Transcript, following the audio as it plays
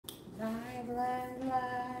Live, live,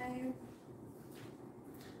 live.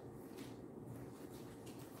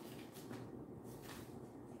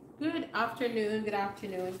 Good afternoon, good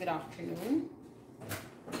afternoon, good afternoon.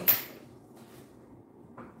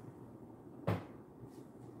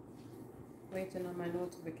 Waiting on my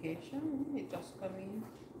notification. It just come in.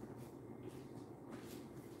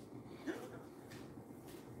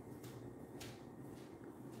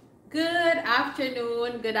 Good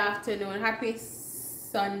afternoon, good afternoon. Happy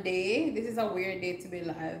Sunday. This is a weird day to be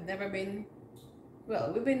live. Never been,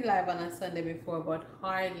 well, we've been live on a Sunday before, but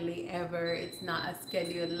hardly ever. It's not a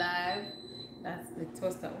scheduled live. That's the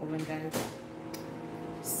toaster oven, guys.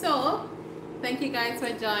 So, thank you guys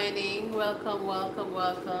for joining. Welcome, welcome,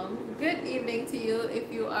 welcome. Good evening to you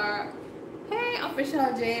if you are, hey,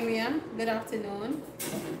 official Jamie. Good afternoon.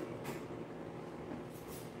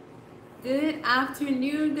 Good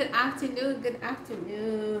afternoon, good afternoon, good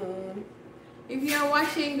afternoon. If you're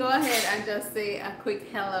watching, go ahead and just say a quick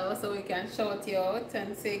hello so we can shout you out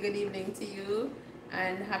and say good evening to you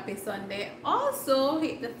and happy Sunday. Also,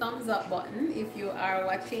 hit the thumbs up button if you are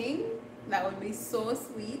watching. That would be so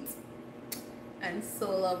sweet and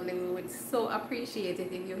so lovely. We would so appreciate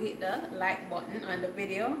it if you hit the like button on the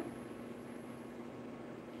video.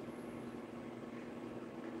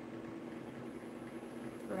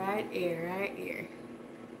 Right here, right here.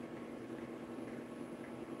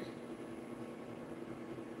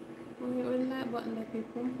 Where the like button there,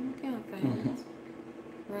 people? I can't find it.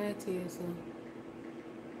 Right here, so.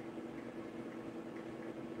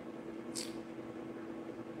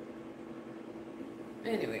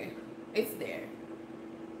 Anyway, it's there.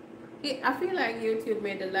 I feel like YouTube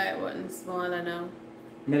made the like button smaller now.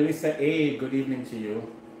 Melissa A, good evening to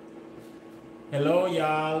you. Hello,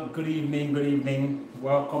 y'all. Good evening, good evening.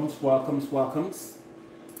 Welcomes, welcomes, welcomes.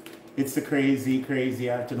 It's a crazy, crazy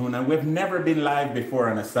afternoon. And we've never been live before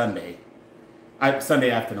on a Sunday. Sunday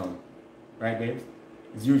afternoon. Right, babes?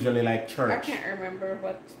 It's usually like church. I can't remember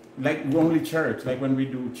what. Like only church, like when we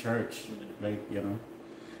do church. Like, you know.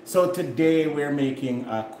 So today we're making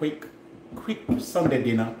a quick Sunday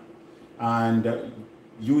dinner. And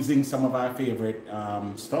using some of our favorite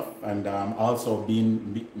stuff, and also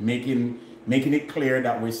making it clear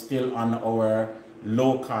that we're still on our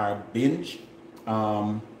low carb binge,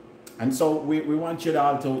 and so we want you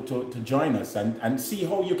all to join us and see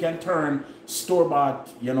how you can turn store-bought,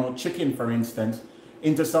 you know, chicken, for instance,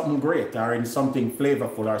 into something great or in something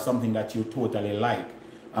flavorful or something that you totally like.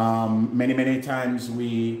 Many times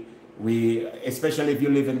we especially if you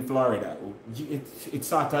live in Florida, it's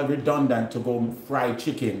sort of redundant to go fry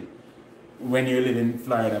chicken when you live in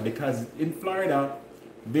Florida, because in Florida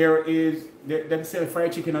they sell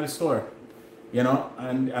fried chicken at the store, you know,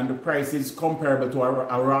 and the price is comparable to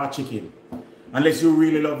a raw chicken, unless you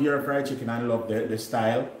really love your fried chicken and love the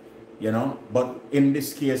style, you know. But in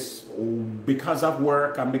this case, because of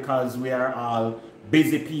work and because we are all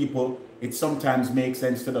busy people, it sometimes makes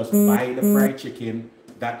sense to just buy the fried chicken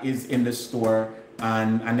that is in the store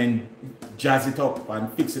and then jazz it up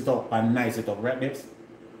and fix it up and nice it up, right, babes?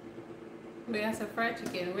 We have some fried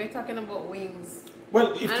chicken. We're talking about wings.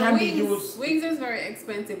 Well, it can be used. Wings is very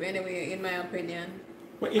expensive anyway, in my opinion.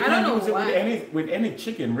 Well, you can use it with any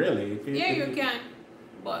chicken, really. You can.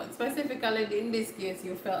 But specifically in this case,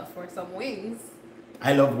 you felt for some wings.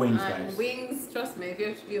 I love wings, and guys. Wings, trust me,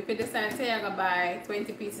 if you decide to you're gonna buy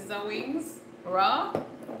 20 pieces of wings raw,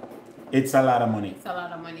 it's a lot of money. It's a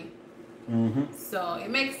lot of money. Mm-hmm. So it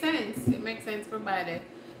makes sense. It makes sense provided,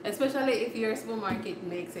 especially if your supermarket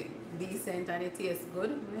makes it decent and it tastes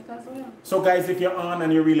good. As well. So guys, if you're on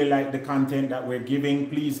and you really like the content that we're giving,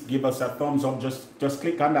 please give us a thumbs up. Just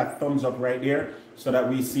click on that thumbs up right there so that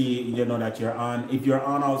we see, you know, that you're on. If you're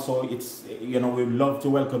on also, it's, you know, we'd love to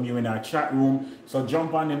welcome you in our chat room. So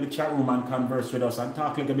jump on in the chat room and converse with us and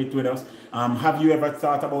talk a little bit with us. Have you ever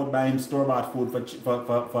thought about buying store-bought food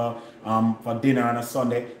for dinner on a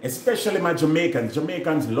Sunday? Especially my Jamaicans.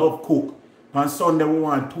 Jamaicans love cook. On Sunday, we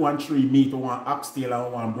want 2 and 3 meat. We want oxtail and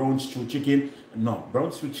we want brown stew chicken. No,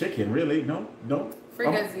 brown stew chicken, really? No.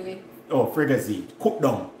 Frigassee. Frigassee. Cook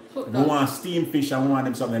down. We want steamed fish and we want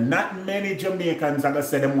them something. Not many Jamaicans are going to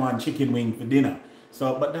say they want chicken wing for dinner.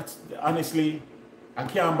 So, but that's, honestly, I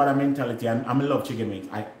can't buy the mentality. And I love chicken wings.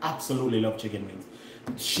 I absolutely love chicken wings.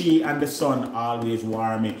 She and the son always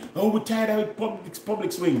warn me, oh, we're tired of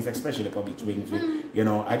Publix wings, especially Publix wings. You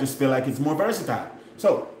know, I just feel like it's more versatile.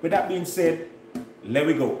 So, with that being said, let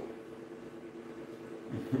we go.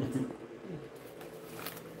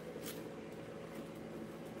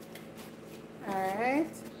 All right.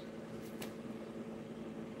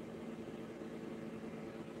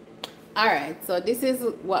 All right, so this is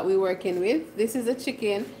what we're working with. This is a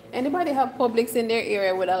chicken. Anybody have Publix in their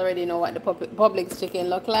area would already know what the Publix chicken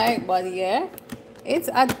look like. But yeah, it's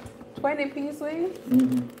a 20-piece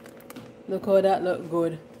wing. Look how that look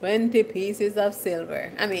good. 20 pieces of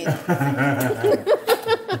silver. I mean, 20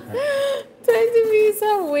 pieces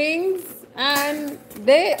of wings. And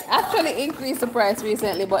they actually increased the price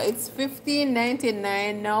recently, but it's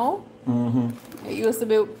 $15.99 now. It used to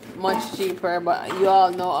be much cheaper, but you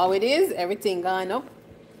all know how it is. Everything gone up.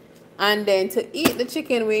 And then to eat the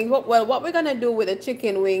chicken wings, what we're gonna do with the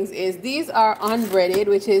chicken wings is these are unbreaded,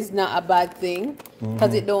 which is not a bad thing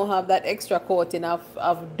because it don't have that extra coating of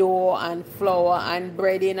dough and flour and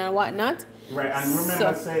breading and whatnot. Right, and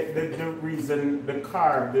remember, say the reason the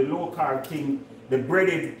low carb king, the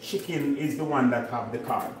breaded chicken is the one that have the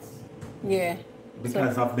carbs. Yeah.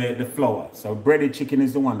 Because of the flour. So breaded chicken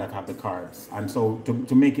is the one that have the carbs. And so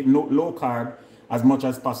to make it low carb as much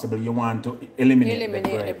as possible, you want to eliminate the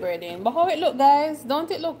breading. But how it look, guys?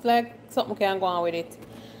 Don't it look like something can go on with it?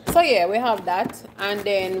 So yeah, we have that. And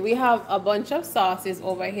then we have a bunch of sauces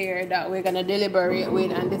over here that we're going to deliberate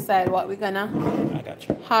with and decide what we're going to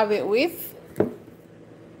have it with.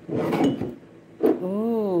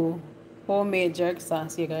 Ooh, homemade jerk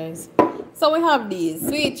sauce, you guys. So we have these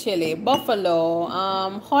sweet chili, buffalo,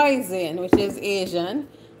 hoisin, which is Asian,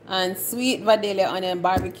 and sweet vanilla onion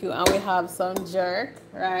barbecue, and we have some jerk,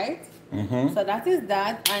 right? So that is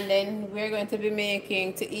that, and then we're going to be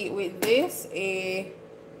making to eat with this a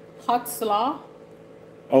hot slaw.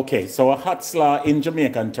 Okay, so a hot slaw in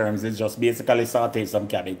Jamaican terms is just basically saute some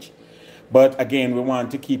cabbage, but again we want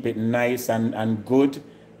to keep it nice and good,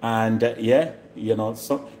 and yeah. You know,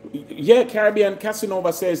 so yeah, Caribbean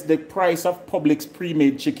Casanova says the price of Publix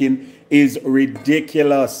pre-made chicken is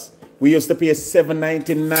ridiculous. We used to pay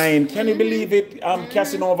 $7.99. Can you believe it,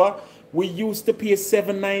 Casanova? We used to pay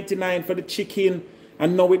 $7.99 for the chicken,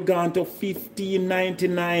 and now it gone to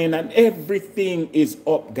 $15.99, and everything is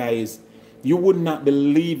up, guys. You would not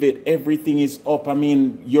believe it. Everything is up. I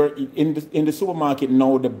mean, you're in the supermarket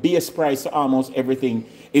now. The base price of almost everything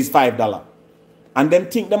is $5. And them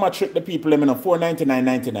think them a trick the people, them, you know,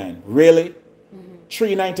 $4.99.99. Really?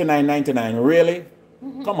 $3.99.99. Really?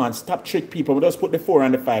 Come on, stop trick people. We just put the $4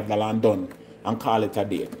 and the $5 and done and call it a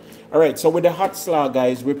day. All right, so with the hot slaw,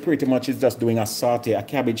 guys, we pretty much is just doing a saute, a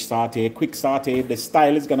cabbage saute, a quick saute. The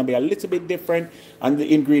style is going to be a little bit different and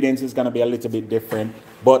the ingredients is going to be a little bit different,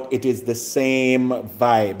 but it is the same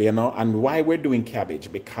vibe, you know. And why we're doing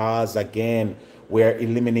cabbage? Because, again, we're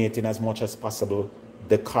eliminating as much as possible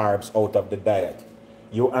the carbs out of the diet.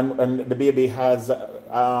 And the baby has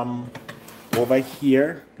over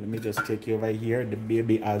here, let me just take you over here. The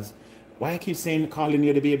baby has, why I keep saying calling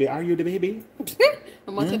you the baby? Are you the baby?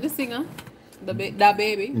 I'm watching the singer. That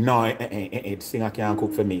baby? No, the singer can't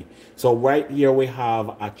cook for me. So right here we have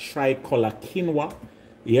a tricolor quinoa,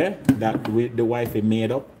 yeah, that the wife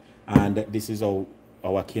made up, and this is how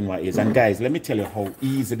our quinoa is. And guys, let me tell you how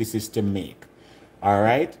easy this is to make. All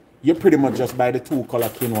right, you pretty much just buy the 2-color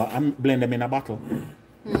quinoa and blend them in a bottle.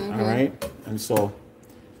 All right, and so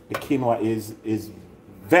the quinoa is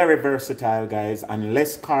very versatile, guys, and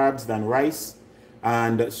less carbs than rice.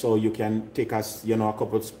 And so you can take us, you know, a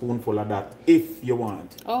couple spoonful of that if you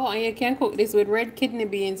want. Oh, and you can cook this with red kidney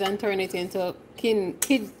beans and turn it into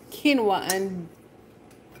quinoa and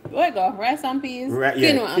rice and peas. Right,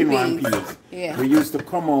 yeah, quinoa and peas. Yeah. We used to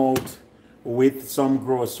come out with some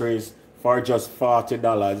groceries for just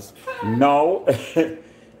 $40. Now,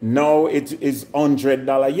 now it is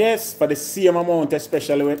 $100. Yes, for the same amount,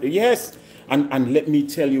 especially with, yes. And let me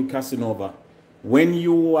tell you, Casanova, when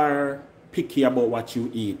you are picky about what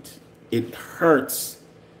you eat, it hurts,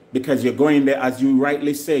 because you're going there, as you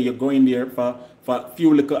rightly say, you're going there for a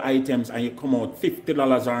few little items and you come out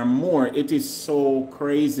 $50 or more. It is so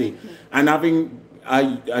crazy. And having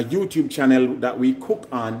a YouTube channel that we cook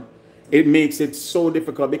on, it makes it so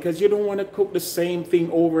difficult, because you don't want to cook the same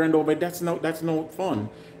thing over and over. That's no fun,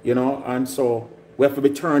 you know. And so we have to be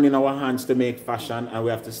turning our hands to make fashion, and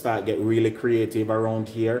we have to start get really creative around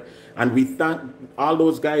here. And we thank all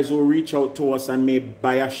those guys who reach out to us and may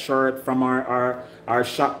buy a shirt from our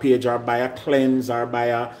shop page, or buy a cleanse, or buy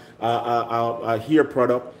a hair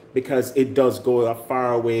product, because it does go a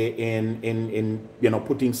far way in you know,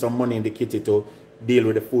 putting some money in the kitty to deal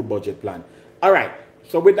with the food budget plan. All right.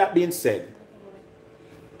 So with that being said,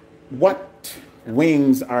 what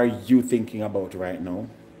wings are you thinking about right now?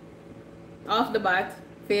 Off the bat,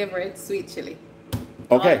 favorite, sweet chili.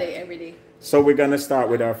 Okay. All day, every day. So we're gonna start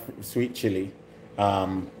with our sweet chili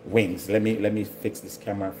wings. Let me fix this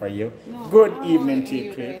camera for you. No. Good evening to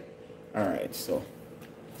you, kid. All right, so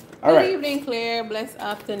All Good right. evening, Claire. Blessed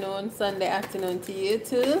afternoon, Sunday afternoon to you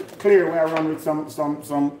too. Clear, we are run with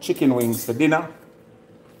some chicken wings for dinner.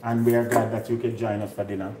 And we are glad that you could join us for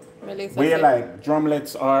dinner. Melissa Where you said, like,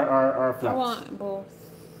 drumlets or I flats? want both.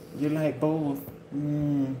 You like both?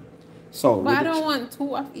 Mm. So, But I don't want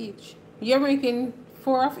 2 of each. You're making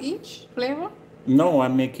 4 of each flavor? no,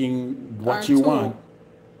 I'm making what Or you 2? want.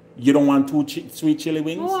 You don't want 2 sweet chili I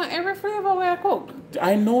wings? want every flavor where I cook.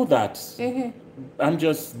 I know that. I'm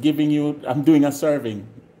just giving you, I'm doing a serving.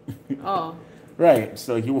 Oh. Right,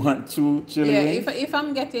 so you want 2 chili Yeah, wings? if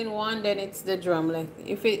I'm getting 1, then it's the drumlet.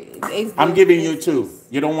 If it is I'm this, giving you it's 2. this.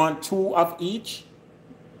 You don't want 2 of each?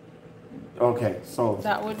 Okay, so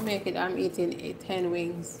That would make it, I'm eating 10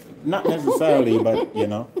 wings. not necessarily, but you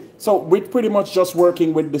know. So we're pretty much just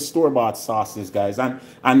working with the store-bought sauces, guys.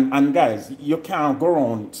 And guys, you can't go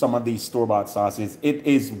around some of these store-bought sauces. It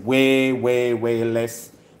is way, way, way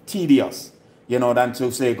less tedious, you know, than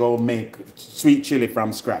to say go make sweet chili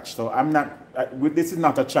from scratch. So I'm not, this is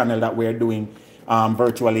not a channel that we're doing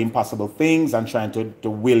virtually impossible things and trying to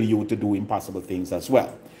will you to do impossible things as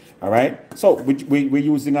well. All right, so we're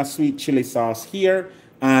using a sweet chili sauce here,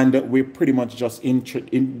 and we're pretty much just you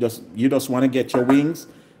just want to get your wings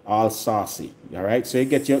all saucy. All right, so you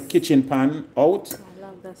get your kitchen pan out. I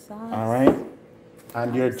love the sauce. All right,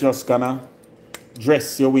 and you're just gonna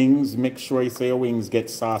dress your wings. Make sure you say your wings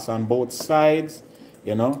get sauce on both sides,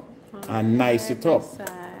 you know, and nice it up.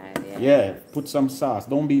 Yeah, put some sauce.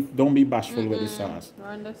 Don't be bashful with the sauce.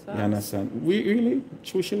 Run the sauce. You understand? We really,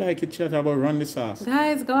 she like it chat about run the sauce.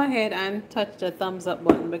 Guys, go ahead and touch the thumbs up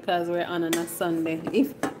button because we're on a Sunday.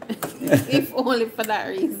 If only for that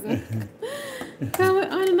reason. Because we're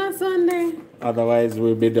on a Sunday. Otherwise,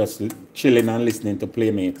 we'll be just chilling and listening to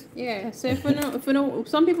Playmate. Yeah, so if you know,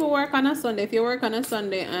 some people work on a Sunday. If you work on a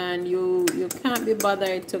Sunday and you can't be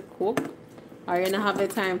bothered to cook, or you don't have the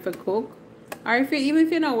time for cook, or even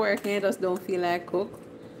if you're not working, you just don't feel like cook,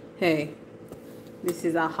 hey, this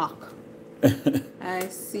is a hack. I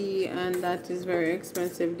see, and that is very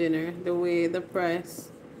expensive dinner, the way the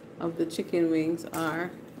price of the chicken wings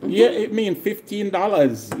are. Yeah, it means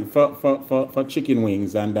 $15 for chicken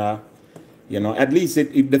wings, and you know, at least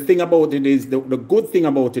the thing about it is the good thing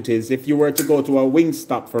about it is if you were to go to a wing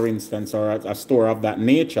stop, for instance, or a store of that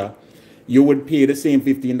nature, you would pay the same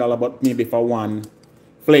 $15, but maybe for one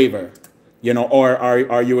flavor. You know,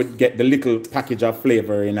 or you would get the little package of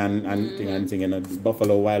flavoring and thing, you know,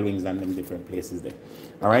 Buffalo Wild Wings and them different places there.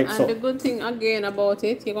 All right. And so the good thing again about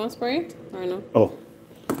it, you gonna spray it or no? Oh.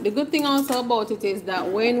 The good thing also about it is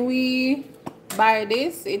that when we buy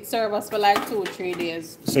this, it serves us for like 2 or 3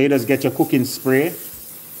 days. So you just get your cooking spray,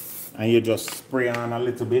 and you just spray on a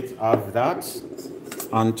little bit of that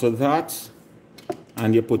onto that,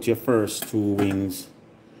 and you put your first 2 wings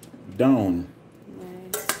down.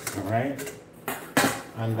 All right,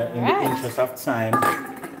 and in the interest of time,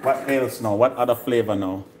 what else now? What other flavor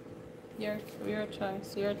now? Your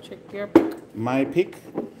choice, your pick. My pick?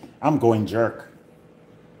 I'm going jerk.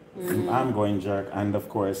 I'm going jerk, and of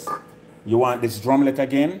course, you want this drumlet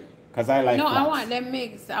again? Because I like flats. I want them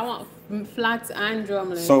mixed. I want flats and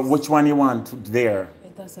drumlets. So which one you want there?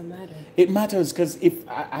 It doesn't matter. It matters because if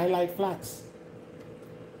I like flats.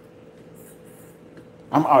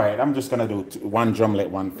 I'm all right. I'm just gonna do 1 drumlet,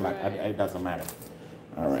 1 flat. Right. It doesn't matter.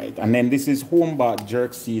 All right, and then this is home-bought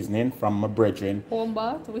jerk seasoning from my brethren.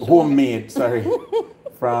 Home-bought? Homemade, sorry,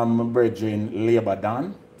 from my brethren Labor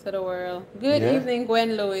Don. To the world. Good evening,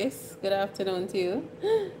 Gwen Lewis. Good afternoon to you.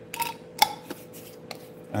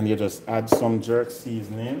 And you just add some jerk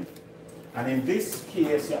seasoning. And in this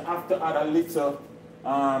case, you have to add a little.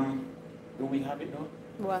 Do we have it now?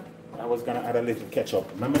 What? I was gonna add a little ketchup.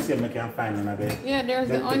 Let me see if I can find another. Yeah, there's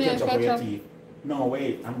the onion for your ketchup. teeth. No,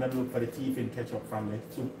 wait. I'm gonna look for the teeth in ketchup from the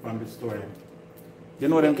store. You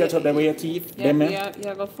know them ketchup that with your teeth? Yeah, them, yeah,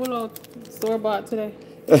 go full out store bought today.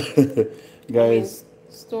 Guys.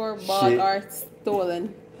 Store bought or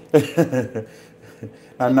stolen.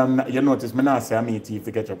 And you notice me not say I'm eating teeth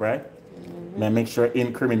to ketchup, right? May make sure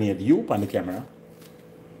incriminate you on the camera.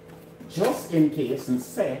 Just in case and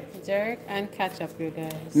say. Jerk and ketchup, you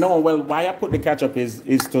guys. No, well, why I put the ketchup is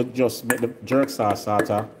to just make the jerk sauce sort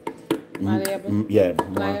of. Malleable. Yeah.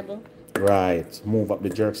 Malleable. Right. Move up the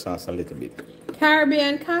jerk sauce a little bit.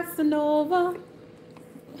 Caribbean Casanova.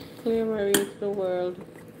 Clear Marie to the world.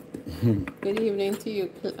 Good evening to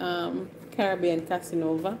you, Caribbean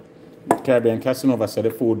Casanova. Caribbean Casanova said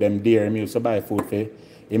the food them dear. He used to buy food for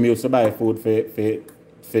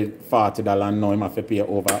 $40 and now he have to pay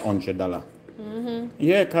over $100.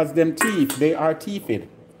 Yeah, because them teeth, they are teethed.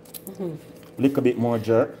 Little bit more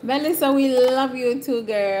jerk. Melissa, we love you too,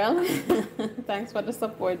 girl. Thanks for the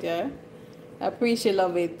support, yeah. I appreciate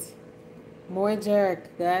love it. More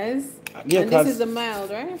jerk, guys. Yeah, and this is the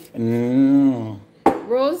mild, right?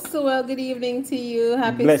 Rose Sewell, good evening to you.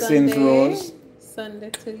 Happy blessings, Sunday. Rose.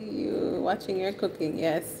 Sunday to you. Watching your cooking,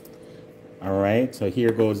 yes. All right, so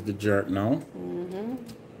here goes the jerk now.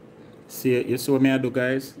 See, you see what me I do,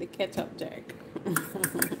 guys? The ketchup jerk.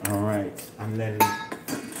 All right, and then...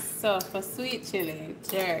 So for sweet chili,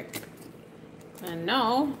 jerk. And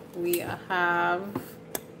now we have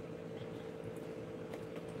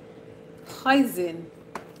hoisin.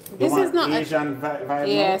 This is not Asian vibe.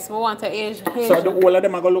 Yes, we want an Asian. So the whole of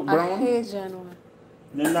them are gonna look brown. Asian one.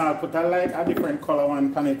 Then now put a different color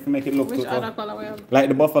one on it to make it look Which good. other color we have? Like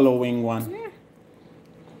the buffalo wing one. Yeah.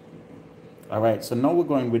 All right, so now we're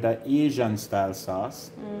going with an Asian style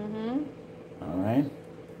sauce. All right.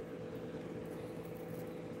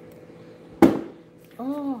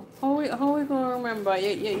 Oh, how we gonna remember?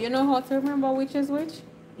 You know how to remember which is which?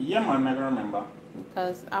 Yeah, man, I can remember.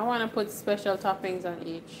 Because I want to put special toppings on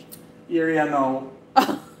each. Here you know.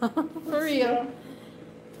 For real.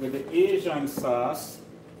 With the Asian sauce.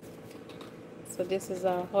 So this is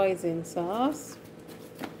our hoisin sauce.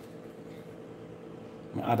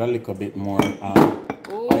 I add a little bit more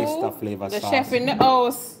oyster flavor sauce. The chef in the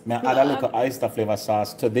house. I add a little oyster flavor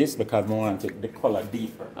sauce to this because I want the color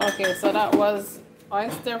deeper. Okay, so that was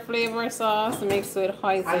oyster flavor sauce mixed with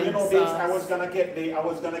hoisin sauce. And you know this, I was gonna get the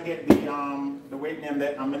weight name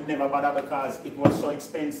that I'm never bother because it was so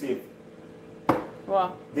expensive.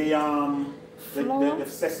 What? The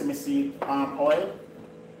sesame seed oil.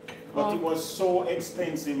 But it was so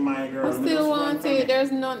expensive, my girl. I still want it. There's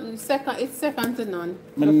none second. It's second to none.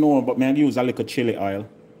 I know, but I use a little chili oil.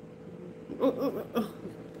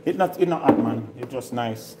 It's not hot, man. It's just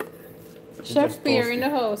nice. Chef Pierre in the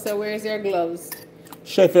house. So where's your gloves?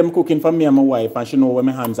 Chef, I'm cooking for me and my wife, and she know where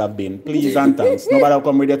my hands have been. Please and thanks. Nobody will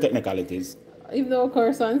come with your technicalities. Even though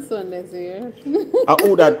course on Sundays here.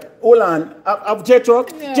 Who that? Hold on. I've Jetro.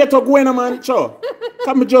 Yeah. Jetro going on, man. Sure.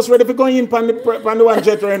 Come just ready for going in pan the one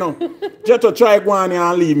Jetro, you know. Jetro try go on here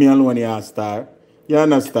and leave me alone here, star. You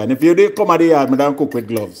understand? If you did come at the yard, I don't cook with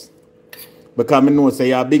gloves. Because I know say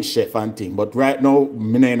you're a big chef and thing. But right now,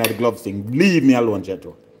 I'm not in the gloves thing. Leave me alone,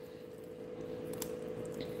 Jetro.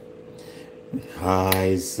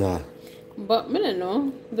 But I don't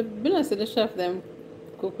know. The chef them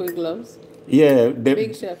cook with gloves. Yeah, the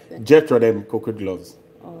big chef then. Jetro them cook with gloves.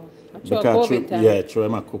 Oh, because true,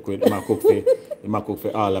 I cook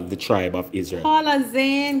for all of the tribe of Israel. Paula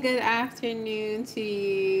Zane, good afternoon to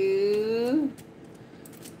you.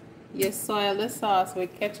 You soil the sauce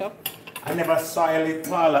with ketchup. I never soil it,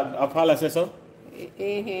 Paula. Paula says so?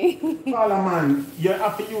 Paula, man, you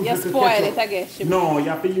have to use you little spoil ketchup. It, I guess. No, you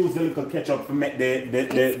have to use the little ketchup to make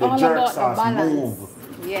the all jerk sauce the move.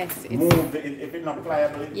 Yes. Move if it's not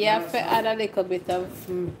pliable. You have to add a little bit of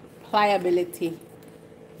pliability.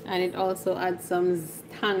 And it also adds some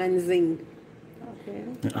tang and zing. Okay.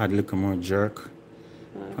 Add a little more jerk.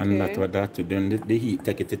 Okay. And that's what that to then the heat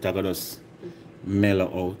take it to just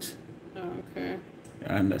mellow out. Okay. You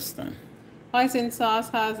understand? Hoisin sauce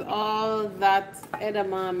has all that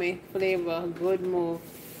edamame flavor. Good move.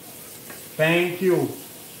 Thank you.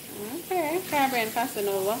 Okay, Caribbean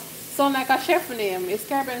Casanova. Sound like a chef name. Is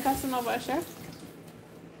Caribbean Casanova a chef?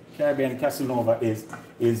 Caribbean Casanova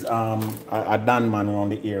is a Dan man around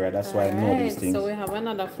the area. That's why I know these things. So we have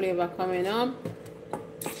another flavor coming up.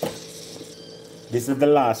 This is the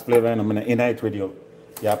last flavor, and I'm gonna unite with you.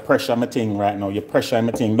 You're pressure my thing right now. You're pressuring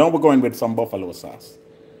my thing. Now we're going with some buffalo sauce.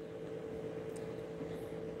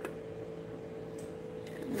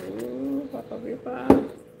 Ooh, Papa.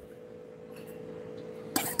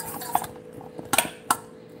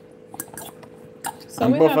 So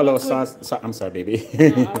and buffalo sauce. I'm sorry, baby.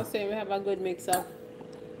 No, I was saying we have a good mix of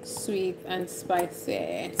sweet and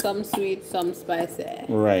spicy. Some sweet, some spicy.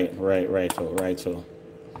 Right.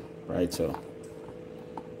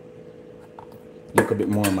 Look a bit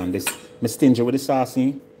more, man. Me stingy with the sauce,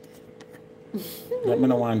 eh? Let me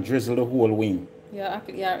know want drizzle the whole wing. Yeah,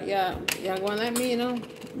 going like me, you know?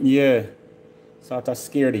 Yeah. Sort of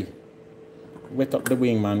scaredy. Wet up the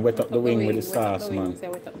wing, man. Wet up the wing with the sauce, man.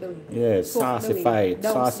 Yeah, saucified.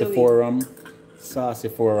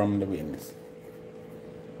 Sauciforum the wings.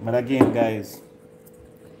 But again, guys,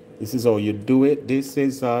 this is how you do it. This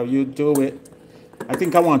is how you do it. I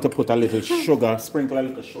think I want to put a little sugar, sprinkle a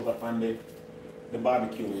little sugar on the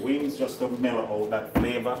barbecue wings just to mellow out that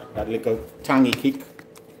flavor, that little tangy kick.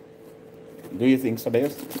 Do you think so,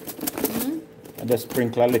 Dave? I just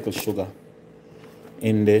sprinkle a little sugar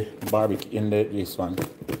in the barbecue, this one.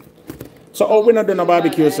 So how we not doing a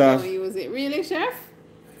barbecue I sauce? don't use it. Really, chef?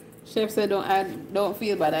 Chef said I don't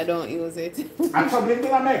feel bad, I don't use it. A troubling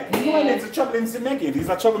thing I make. You know it's a troubling thing making. He's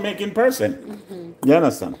a troublemaking person. You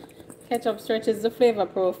understand? Ketchup stretches the flavor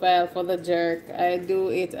profile for the jerk. I do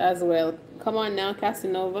it as well. Come on now,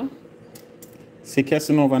 Casanova. See,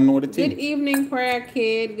 Casanova know the thing. Good evening, Prayer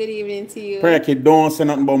Kid. Good evening to you. Prayer Kid, don't say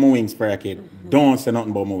nothing about my wings, Prayer Kid. Don't say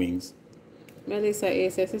nothing about my wings. Melissa A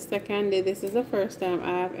says, Sister Candy, this is the first time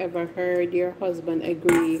I have ever heard your husband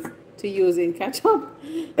agree to using ketchup.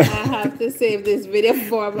 I have to save this video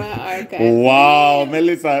for my archive. Wow,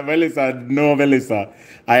 Melissa.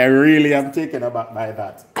 I really am taken aback by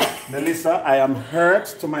that. Melissa, I am hurt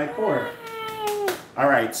to my core. All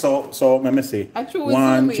right, so let me see.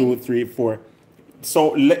 1, 2, 3, 4.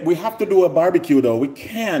 So we have to do a barbecue though. We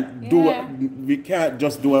can't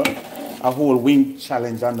just do a whole wing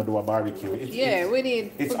challenge and do a barbecue. We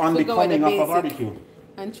need. It's unbecoming of a barbecue.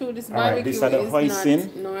 And true, this barbecue is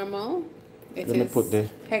not normal. Let me put the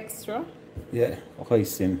extra. Yeah,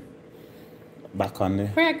 hoisin back on there.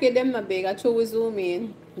 Prayer Kid, them not big. I true we zoom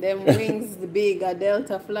in. Them wings the big a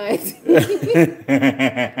Delta flight.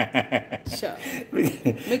 Sure.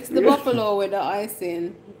 Mix the buffalo with the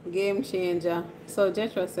icing. Game changer. So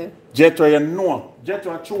Jetro said. Jetro, you know.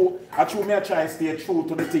 Jetro, I true me try to stay true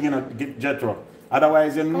to the thing, you know, Jetro.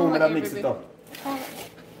 Otherwise, you know me that mix it up.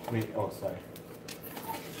 Wait, sorry.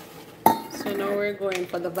 So now we're going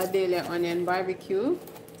for the Vidalia onion barbecue.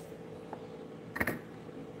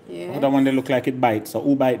 Yeah. That one they look like it bites. So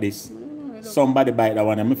who bite this? Somebody bite that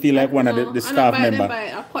one. I feel like one of the staff member.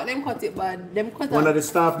 I cut it bad. One of the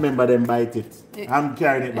staff member them bite it. I'm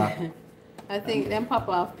carrying it back. I think them pop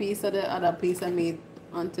off piece of the other piece of meat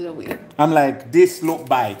onto the wing. I'm like, this look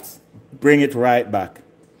bites. Bring it right back.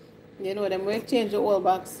 You know them will change the whole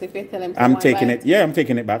box if you tell them to I'm taking it. Yeah, I'm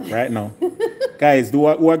taking it back right now. Guys,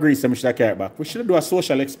 who agree we should carry it back? We should do a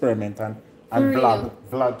social experiment and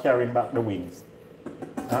vlog carrying back the wings.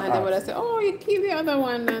 And then would say, oh, you keep the other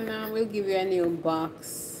one and we'll give you a new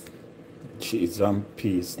box. Cheese and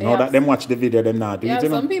peace. Now that them watch the video, them not do it, you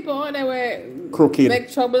know? Some people, they were crooked.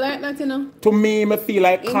 Make trouble like that, you know? To me, I feel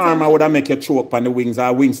like karma would have make you choke on the wings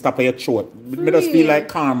or wings stop on your throat. I just feel like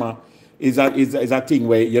karma is a thing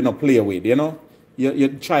where you don't play with, you know? You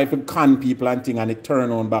try to con people and thing and it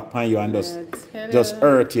turn on back on you and just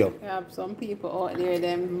hurt you. You have some people out there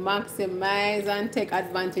that maximize and take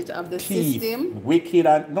advantage of the system. Wicked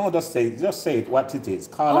and no, just say it what it is.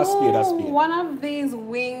 Call a spade a spade. One of these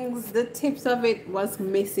wings, the tips of it was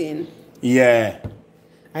missing. Yeah.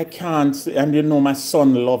 I can't, and you know my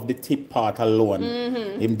son loved the tip part alone.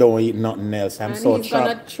 Him don't eat nothing else. I'm so he's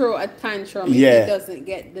gonna throw a tantrum if he doesn't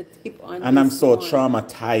get the tip on. And I'm so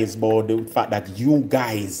traumatized about the fact that you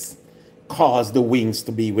guys caused the wings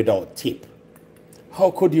to be without tip.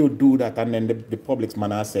 How could you do that? And then the public's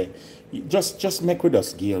man I say, just make with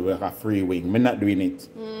us gear with a free wing. We're not doing it.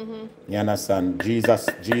 You understand? Jesus,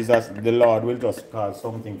 the Lord will just cause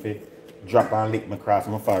something to drop and lick me across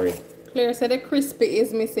my forehead. Claire said the crispy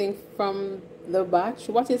is missing from the batch.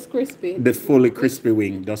 What is crispy? The fully crispy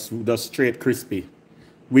wing, just straight crispy,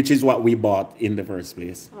 which is what we bought in the first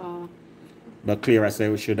place. But Claire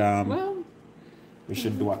said we should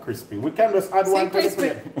do a crispy. We can just add one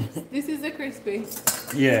crispy. This is the crispy.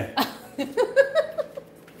 Yeah.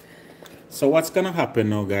 So what's gonna happen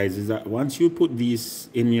now, guys, is that once you put these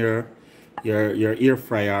in your air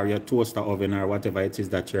fryer, your toaster oven, or whatever it is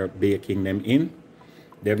that you're baking them in,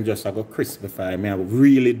 them just go crispify. I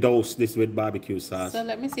really dose this with barbecue sauce. So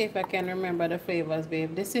let me see if I can remember the flavors,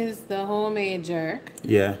 babe. This is the homemade jerk.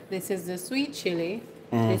 Yeah. This is the sweet chili.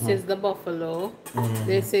 This is the buffalo.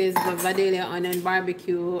 This is the Vidalia onion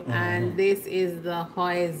barbecue. And this is the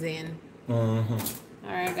hoisin.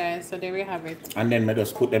 Alright guys, so there we have it. And then I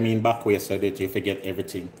just put them in back way so that you forget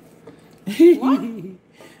everything. What?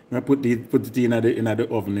 I put it in the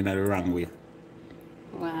oven in the wrong way.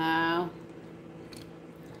 Wow.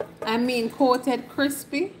 I mean coated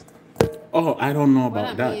crispy. Oh, I don't know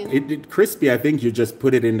about that. It crispy, I think you just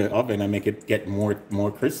put it in the oven and make it get more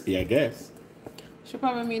crispy, I guess. Should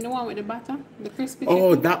probably mean the one with the butter, the crispy chicken.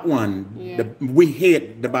 Oh, that one. Yeah. We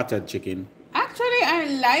hate the battered chicken. Actually, I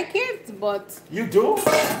like it, but... You do?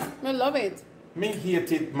 I love it. Me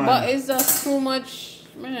hate it, man. But it's just too much,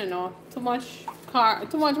 I don't know, too much,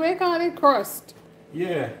 what do you call it? Crust.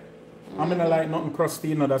 Yeah. I mean, I like nothing crusty,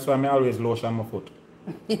 you know, that's why I always lotion my foot.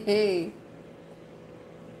 Alright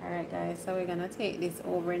guys, so we're gonna take this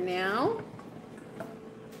over now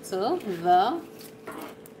to the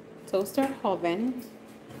toaster oven.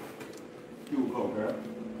 You go, girl.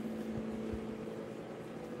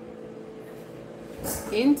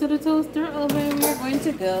 Into the toaster oven we're going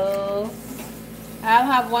to go. I'll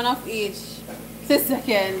have one of each. Sister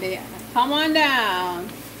Candy, come on down.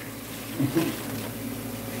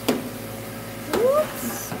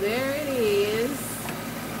 Oops, there it is.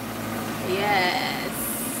 Yes,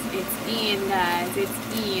 it's in, guys. It's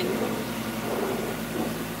in.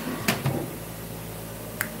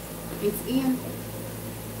 It's in.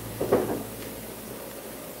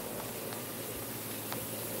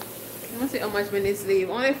 Let's see how much minutes leave.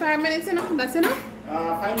 Only 5 minutes enough? That's enough?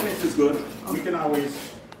 5 minutes is good. We can always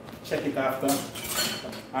check it after.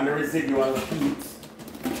 And the residual heat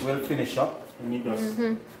will finish up. Let me just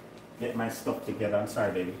get my stuff together. I'm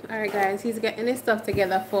sorry, baby. Alright guys, he's getting his stuff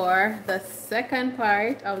together for the second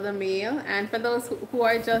part of the meal. And for those who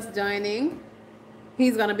are just joining,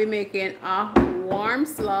 he's going to be making a warm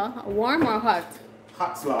slaw. Warm or hot?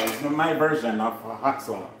 Hot slaw. It's my version of hot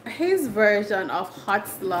slaw. His version of hot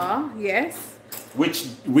slaw, yes. Which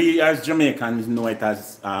we as Jamaicans know it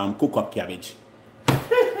as cook up cabbage.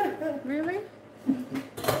 Really?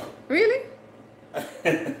 Really?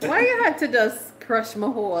 Why you had to just crush my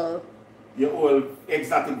whole... Your whole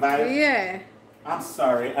exotic vibe? Yeah. I'm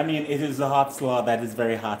sorry. I mean, it is a hot slaw that is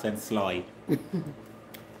very hot and slawy.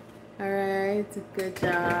 Alright, good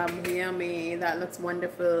job. Yummy. That looks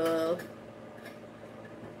wonderful.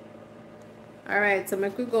 Alright, so we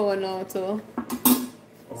could go now to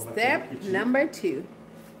step number 2.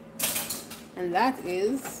 And that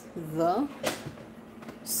is the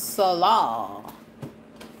slaw.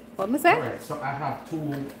 What am I saying? Alright, so I have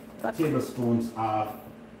 2 tablespoons of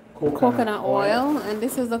coconut oil, and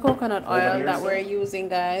this is the coconut oil that we're using,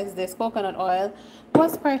 guys. This coconut oil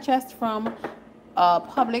was purchased from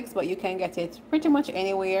Publix, but you can get it pretty much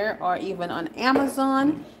anywhere or even on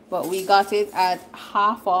Amazon, but we got it at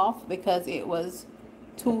half off because it was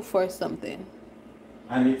 2 for something.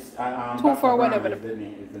 And it's 2 for whatever is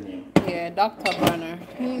the name. Yeah, Dr. Brenner.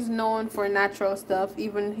 He's known for natural stuff,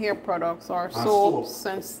 even hair products or soaps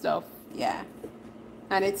and stuff. Yeah.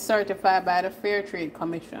 And it's certified by the Fair Trade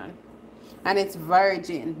Commission. And it's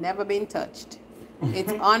virgin, never been touched.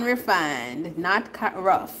 It's unrefined, not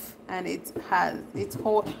rough. And it's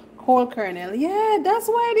whole kernel. Yeah, that's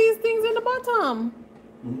why these things in the bottom.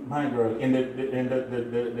 My girl, in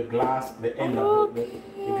the glass, the end of the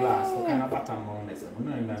glass, what kind of bottom on this?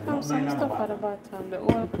 Some stuff at the bottom, the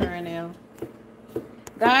whole kernel.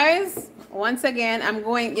 Guys, once again, I'm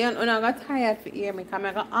going, you know, I got tired to hear me because I'm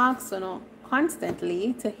going to ask, you know,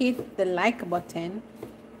 constantly to hit the like button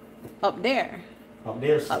up there. Up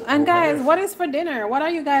there. And guys, what is for dinner? What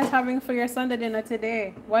are you guys having for your Sunday dinner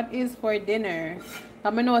today? What is for dinner?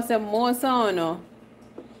 I know some more no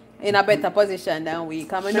in a better position than we.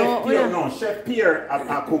 Chef Pierre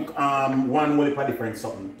I cook one with a different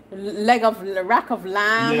something. Rack of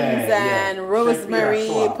lambs and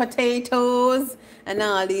rosemary, potatoes, and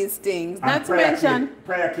all these things. And not to mention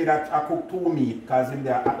prayer kid I cook 2 meat because in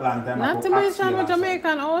the Atlanta. Not to mention with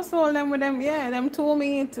Jamaican household them with them, yeah, them 2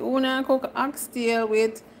 meat. Una cook oxtail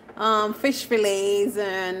with fish fillets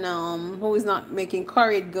and who is not making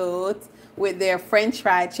curried goat with their French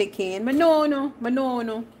fried chicken. But no.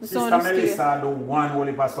 Sister Melissa do one whole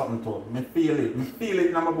heap of something too. Me feel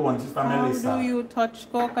it number 1, Sister Melissa. How do you touch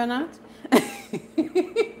coconut?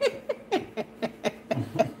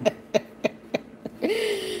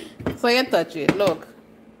 So you touch it, look.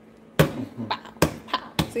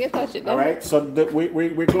 So you touch it then. Alright, so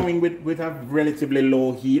we're going with a relatively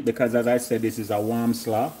low heat because as I said, this is a warm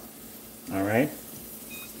slaw. Alright.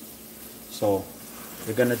 So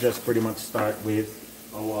we're gonna just pretty much start with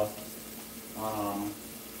our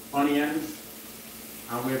onions.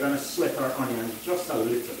 And we're gonna sweat our onions just a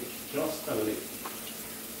little bit.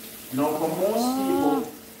 Now for most people,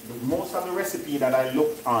 most of the recipe that I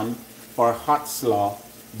looked on for hot slaw,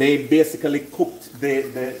 they basically cooked the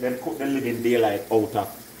living daylight out of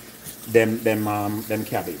them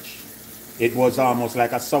cabbage. It was almost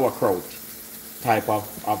like a sauerkraut type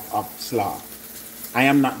of slaw. I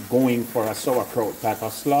am not going for a sauerkraut type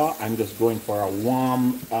of slaw. I'm just going for a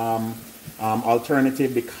warm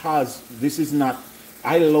alternative because this is not.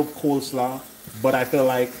 I love coleslaw, but I feel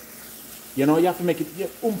like, you know, you have to make it, you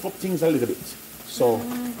oomph up things a little bit. So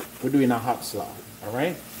we're doing a hot slaw, all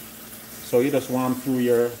right? So you just warm through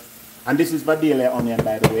your, and this is Vadele onion,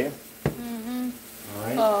 by the way. All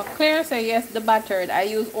right. Oh, Claire said yes, the battered. I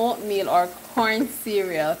use oatmeal or corn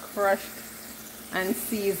cereal, crushed and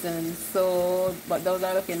seasoned. So, but those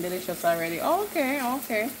are looking delicious already.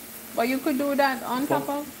 Okay. But you could do that on top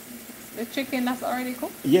of the chicken that's already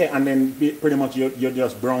cooked? Yeah, and then pretty much you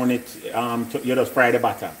just brown it, you just fry the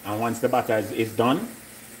batter. And once the batter is done,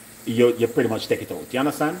 you pretty much take it out. You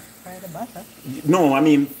understand? Fry the butter. No, I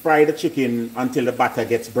mean fry the chicken until the batter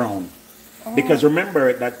gets brown. Oh. Because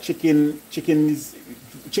remember that chicken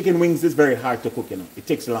wings is very hard to cook, you know. It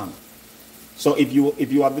takes long. So if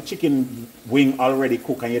you have the chicken wing already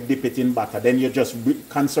cooked and you dip it in batter, then you're just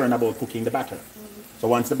concerned about cooking the batter. So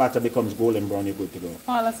once the batter becomes golden brown, you're good to go.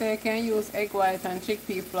 Paula said you can use egg white and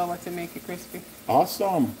chickpea flour to make it crispy.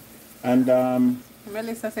 Awesome. And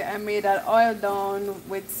Melissa said I made that oil down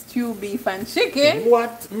with stew beef and chicken.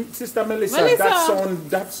 what, Sister Melissa?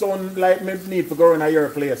 That sound like me need to go in your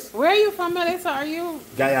place. Where are you from, Melissa? Are you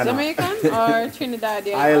Guyana. Jamaican or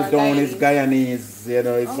Trinidadian? Oil down is Guyanese, you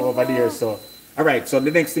know, it's over there. So, all right. So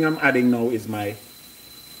the next thing I'm adding now is my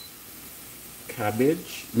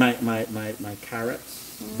cabbage, my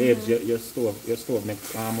carrots. Babes, your stove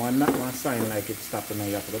makes one sign like it's stopping now.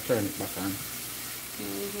 You have to turn it back on.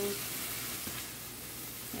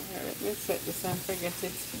 Alright, let me set this and forget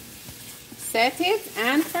it. Set it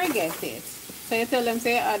and forget it. So you tell them,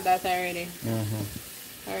 say you add that already.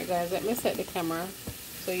 Alright guys, let me set the camera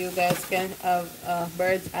so you guys can have a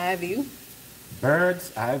bird's eye view.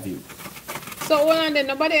 Bird's eye view. So hold on then,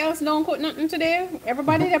 nobody else don't cook nothing today?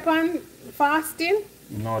 Everybody up on fasting?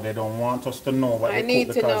 No, they don't want us to know what I they need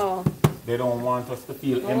cook to because know. they don't want us to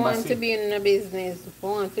feel I want embassy. to be in the business. I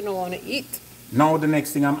want to know what to eat. Now the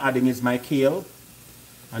next thing I'm adding is my kale.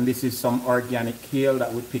 And this is some organic kale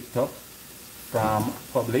that we picked up from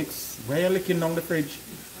Publix. Where are you looking down the fridge?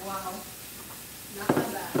 Wow. Not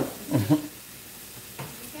bad.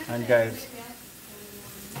 And guys,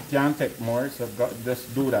 can't take more, so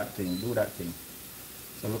just do that thing,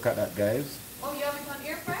 So look at that, guys. Oh, you have it on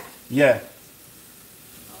air fry? Yeah.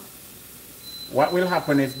 What will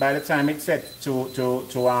happen is by the time it's set to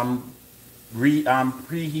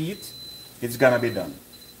preheat, it's gonna be done.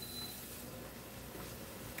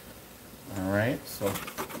 Alright, so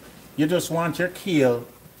you just want your kale,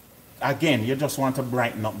 again, you just want to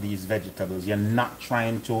brighten up these vegetables. You're not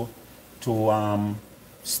trying to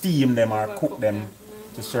steam them or cook them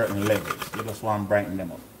to certain levels. You just want to brighten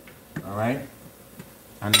them up. Alright?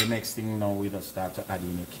 And the next thing now, we just start to add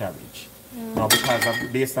in your cabbage. Now because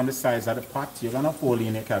based on the size of the pot, you're going to fold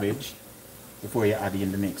in your cabbage before you add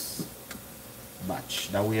in the next batch.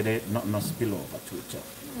 That way nothing will spill over to each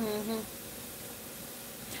other.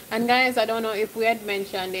 And guys, I don't know if we had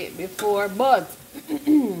mentioned it before, but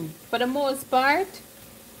for the most part,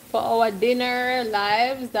 for our dinner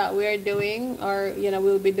lives that we're doing, or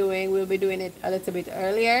we'll be doing it a little bit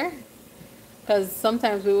earlier, because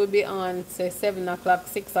sometimes we will be on say 7 o'clock,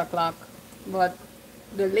 6 o'clock, but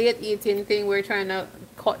the late eating thing, we're trying to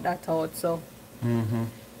cut that out, so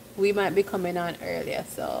we might be coming on earlier,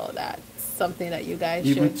 so that's something that you guys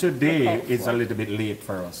even should today is a little bit late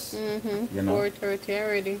for us. 4:30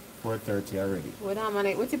 already. 4:30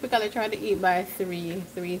 already. We typically try to eat by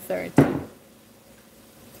 3:30.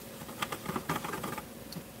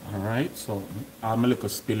 Alright, so I'm a little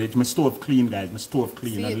spillage. My stove clean, guys. My stove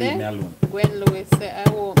clean. See And there? leave me alone. When Louis said I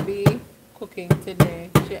won't be cooking today,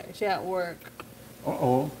 she at work.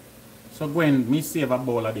 So Gwen, me save a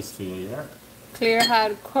bowl of this for you, yeah? Claire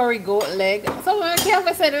had curry goat leg. Someone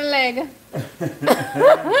can't say the leg.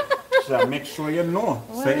 So make sure you know.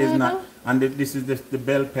 So it's not. And this is the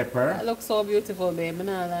bell pepper. That looks so beautiful, babe. I'm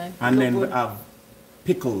not lying. And then we have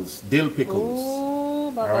pickles, dill pickles.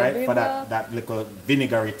 Ooh, alright, for that little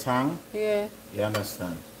vinegary tang. Yeah. You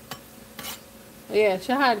understand? Yeah,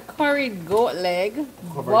 she had curried goat leg,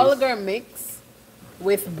 Cover bulgur mix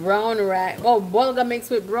with brown rice. Oh, bulgur mix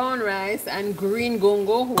with brown rice and green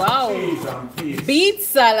gungo. Wow. Cheese and peas. Beet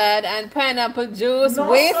salad and pineapple juice No,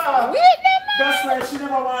 with sir. That's why she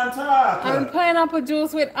never want to talk. and pineapple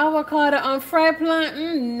juice with avocado and fried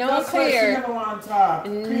plantain. No That's why she clear. never want to talk.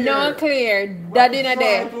 No clear. Daddy na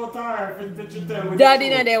there. Daddy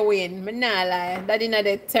na there win. Me nah lie. Daddy na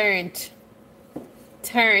there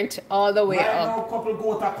turned all the way up. Couple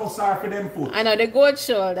goat a cuss her for them foot. I know the goat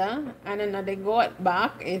shoulder and I know the goat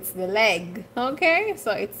back. It's the leg. Okay,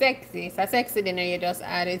 so it's sexy. It's a sexy dinner you just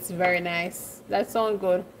add. It's very nice. That sounds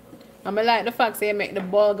good. And I like the fact that you make the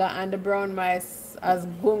bulgur and the brown rice as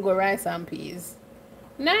gungo rice and peas.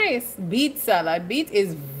 Nice. Beet salad. Beet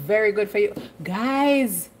is very good for you.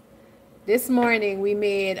 Guys, this morning we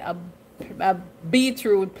made a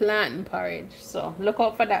beetroot plantain porridge. So look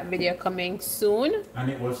out for that video coming soon. And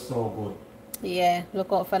it was so good. Yeah,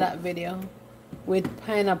 look out for that video. With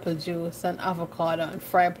pineapple juice and avocado and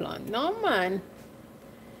fried plantain. No man.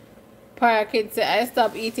 Para kids say I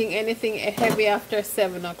stop eating anything heavy after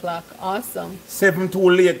 7 o'clock. Awesome. 7 too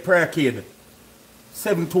late, prayer kid.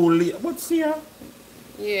 7 too late. What's here?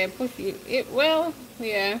 Yeah, push it. Well,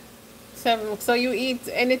 yeah. 7. So you eat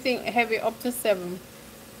anything heavy up to 7.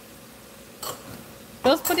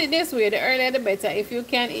 Just put it this way, the earlier the better. If you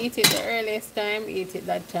can eat it the earliest time, eat it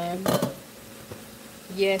that time.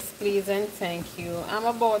 Yes, please and thank you. I'm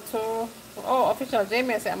about to, oh, official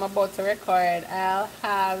Jamie said I'm about to record. I'll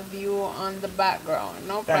have you on the background.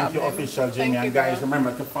 No problem. Thank you, official Jamie. And guys,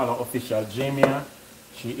 remember to follow official Jamie.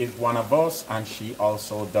 She is one of us, and she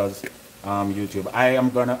also does YouTube. I am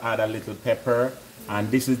gonna add a little pepper,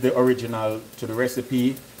 and this is the original to the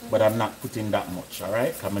recipe, but I'm not putting that much. All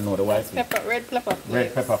right, come and know the white pepper, red pepper flakes.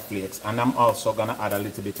 Red pepper flakes, and I'm also gonna add a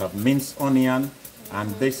little bit of minced onion,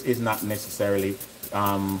 and this is not necessarily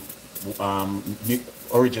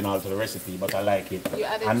original to the recipe, but I like it. You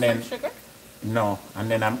added and some sugar? No,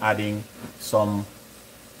 and then I'm adding some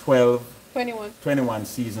 21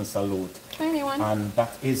 seasoned salute. 21. And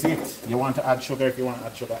that is it. You want to add sugar? If you want to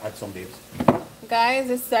add sugar, add some, babes. Guys,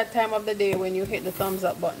 it's that time of the day when you hit the thumbs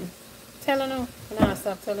up button. Tell her no. No,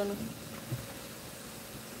 stop. Tell her no.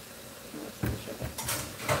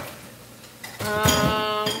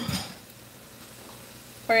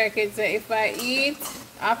 For your kids, if I eat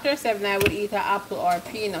after 7, I would eat an apple or a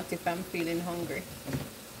peanut if I'm feeling hungry.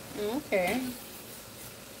 Okay.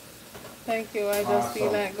 Thank you. I just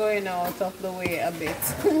feel like going out of the way a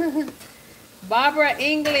bit. Barbara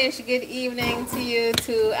English, good evening to you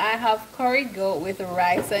too. I have curry goat with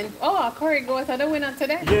rice and a curry goat. Are the winner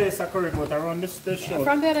today? Yes, a curry goat around this show.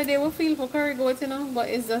 From the other day we feel for curry goat, you know, but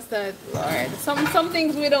it's just that Lord. Some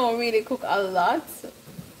things we don't really cook a lot.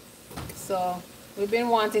 So we've been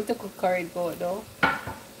wanting to cook curry goat though.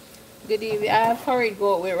 Good evening. I have curry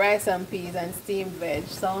goat with rice and peas and steamed veg.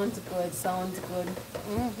 Sounds good, sounds good.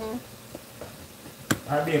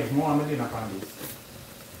 Alright, babes, more I'm dinner on this.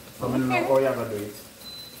 So I don't know how you're going to do it.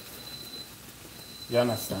 You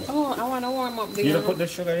understand? Oh, I want to warm up the... You don't put the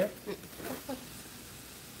sugar yet?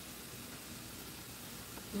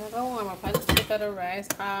 I'm going to warm up. I just put the rice.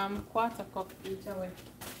 Quarter cup each away.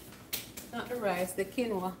 Not the rice, the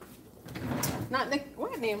quinoa. Not the...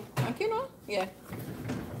 What name? Quinoa? Yeah.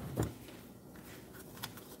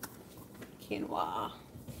 Quinoa.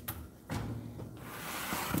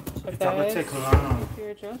 So It's guys, take long. if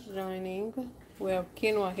you're just joining, we have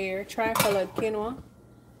quinoa here, tricolored quinoa.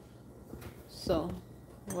 So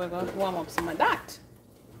we're going to warm up some of that.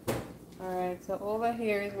 Alright, so over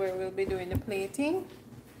here is where we'll be doing the plating.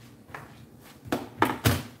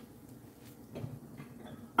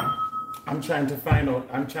 I'm trying to find out,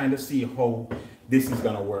 I'm trying to see how this is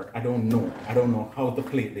going to work. I don't know. I don't know how to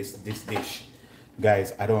plate this dish.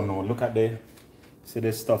 Guys, I don't know. Look at see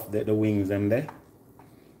the stuff, the wings them there.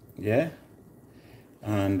 Yeah,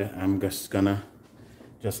 and I'm just gonna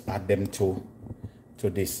add them to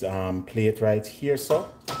this plate right here, so,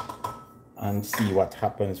 and see what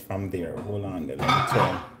happens from there. Hold on, let me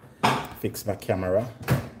fix my camera.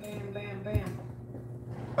 Bam, bam, bam.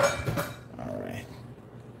 All right.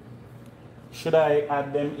 Should I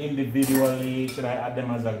add them individually? Should I add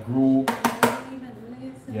them as a group?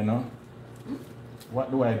 You know,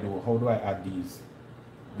 what do I do? How do I add these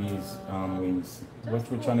wings?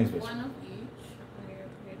 Which one is which? One of each.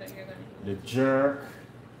 The jerk,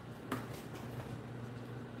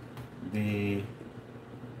 the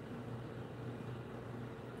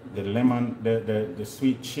lemon, the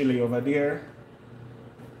sweet chili over there,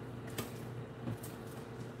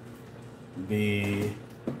 the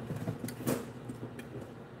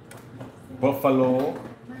buffalo,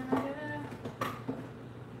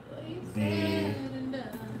 the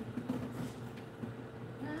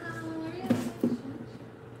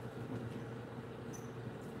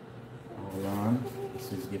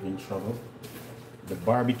is giving trouble. The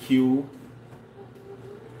barbecue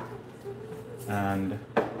and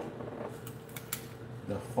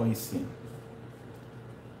the hoisin.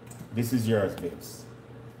 This is yours, babes.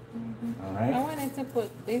 All right. I wanted to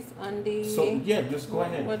put this on the. So yeah, just go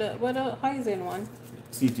ahead. What the hoisin one?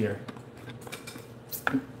 See it here.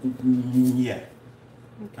 Yeah.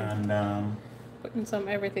 Okay. And putting some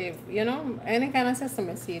everything, you know, any kind of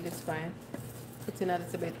sesame seed is fine. Putting a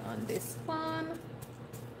little bit on this one.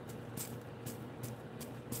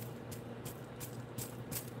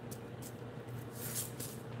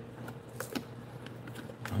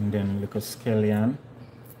 And then little scallion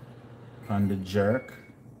on the jerk.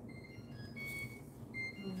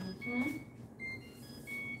 Is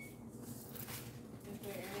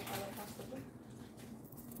there any other possible?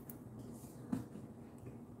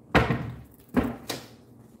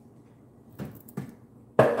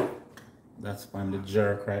 That's on the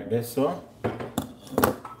jerk right there, so.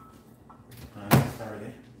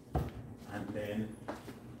 Sorry. And then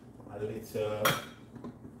a little,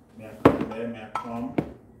 may I come there, may I come?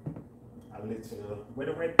 where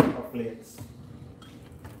the red pepper flakes?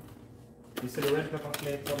 You see the red pepper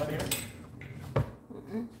flakes over there?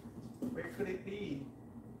 Where could it be?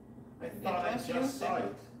 I thought I just saw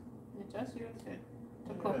it. You just used it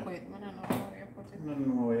to cook with. I don't know where you put it. I don't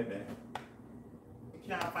know where there. You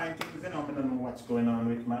can't find things, you know. I don't know what's going on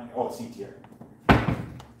with my. Oh, see it here.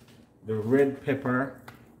 The red pepper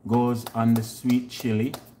goes on the sweet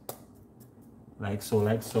chili. Like so,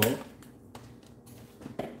 like so.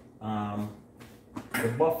 The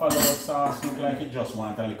buffalo sauce look like it just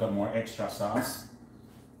want a little more extra sauce.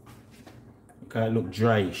 Because it look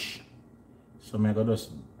dryish. So I'm gonna just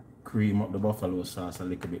cream up the buffalo sauce a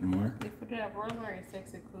little bit more. If you have rosemary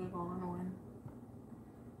sticks, it could go on one.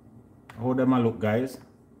 How them a look, guys?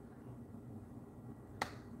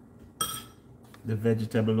 The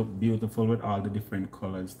vegetable look beautiful with all the different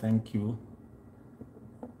colors. Thank you.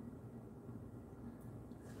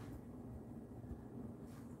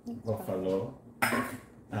 Buffalo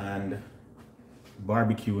and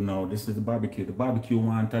barbecue now. This is the barbecue. The barbecue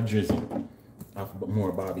want a drizzle of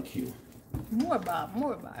more barbecue. More Bob,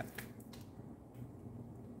 more Bob.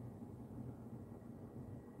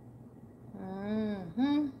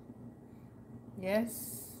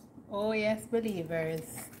 Yes. Oh yes, believers.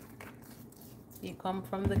 You come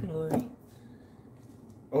from the glory.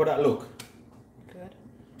 How that look? Good.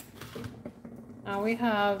 And we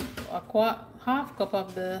have a half cup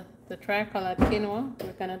of the tricolored quinoa.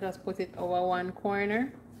 We're gonna just put it over one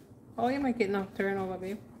corner. Oh, you make it not turn over,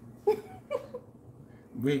 babe.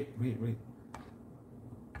 Wait.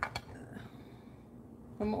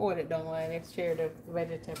 I'm gonna hold it down while I share the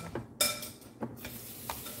vegetable.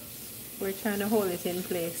 We're trying to hold it in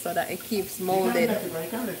place so that it keeps molded. You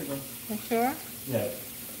can't let it go. You sure? Yeah.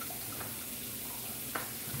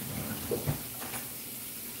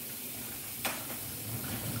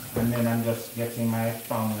 And then I'm just getting my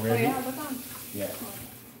pan ready. Oh, yeah, the pan. Yeah.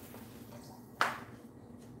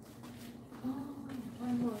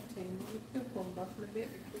 One more thing.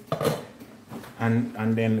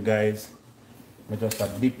 And then guys, we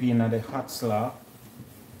just dip in the hot slaw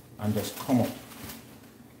and just come up.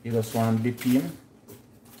 You just want to dip in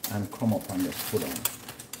and come up and just put on.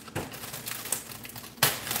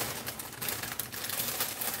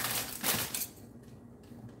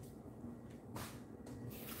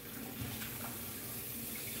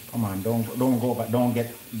 Come on, don't go back, don't get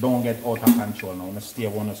out of control now. Let's stay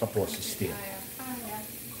where you're supposed to stay.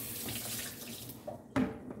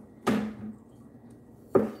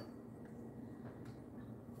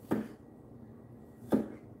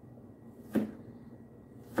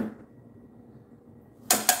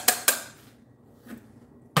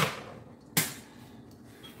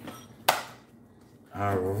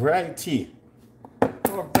 Alrighty.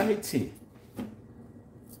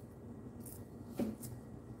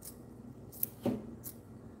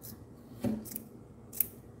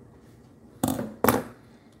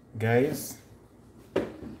 Guys,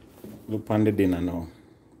 look on the dinner now.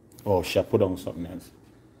 Oh, shall I put on something else?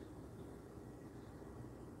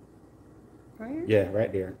 Right? Yeah,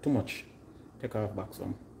 right there. Too much. Take off back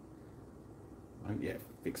some. And yeah,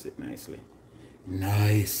 fix it nicely.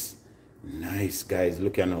 Nice, guys.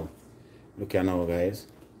 Look at now. Look at now, guys.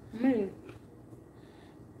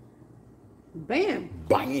 Bam.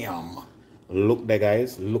 Bam. Look there,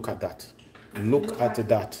 guys. Look at that. Look at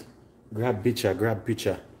that. Grab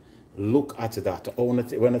picture. Look at that. When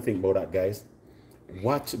I think about that, guys,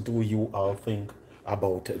 what do you all think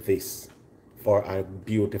about this for a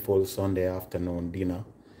beautiful Sunday afternoon dinner?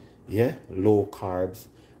 Yeah, low carbs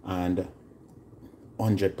and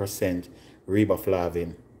 100%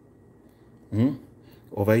 riboflavin.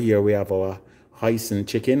 Over here we have our Hoisin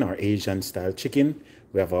chicken, our Asian style chicken.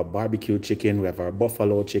 We have our barbecue chicken, we have our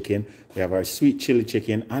buffalo chicken, we have our sweet chili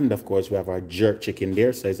chicken, and of course we have our jerk chicken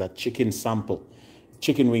there. So it's a chicken sample,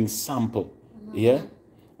 chicken wing sample. Yeah.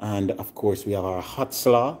 And of course we have our hot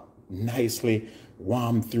slaw, nicely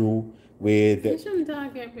warmed through with. You shouldn't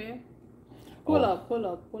talk it, babe. Pull up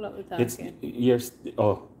the talking. Yes.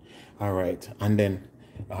 Oh, all right. And then,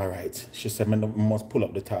 all right. She said, "I must pull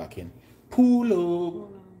up the talking." Pull up. Hold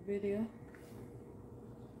on, video.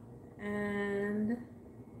 And.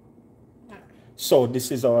 So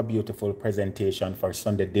this is our beautiful presentation for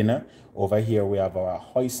Sunday dinner. Over here we have our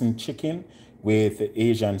hoisin chicken with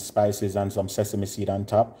Asian spices and some sesame seed on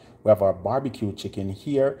top. We have our barbecue chicken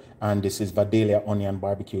here, and this is Vidalia onion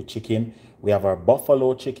barbecue chicken. We have our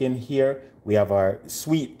buffalo chicken here. We have our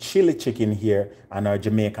sweet chili chicken here, and our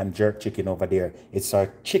Jamaican jerk chicken over there. It's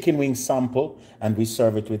our chicken wing sample, and we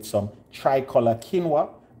serve it with some tricolor quinoa,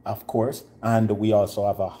 of course, and we also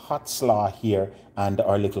have a hot slaw here and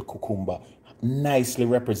our little cucumber. nicely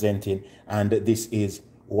representing, and this is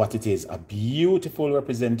what it is, a beautiful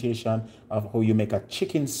representation of how you make a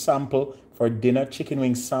chicken sample for dinner, chicken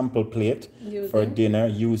wing sample plate for dinner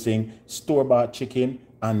using store-bought chicken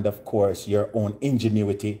and of course your own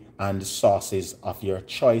ingenuity and sauces of your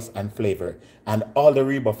choice and flavor and all the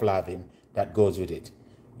riboflavin that goes with it.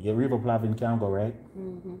 Your riboflavin can go, right?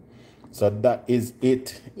 So that is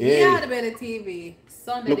it. Yeah, the better TV.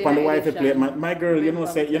 Sunday Look on the dinner wifey plate. edition. My girl, you know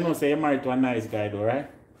say you're married to a nice guy though, right?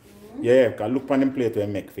 Yeah, because look on them plate where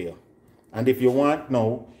make feel. And if you want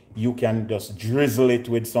now, you can just drizzle it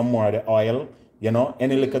with some more of the oil. You know,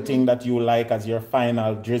 any little thing that you like as your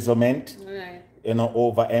final drizzlement. Right. You know,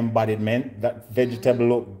 over embodiment. That vegetable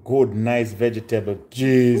look good, nice vegetable.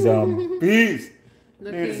 Jeez, peace.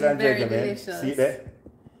 Looking very delicious. See that?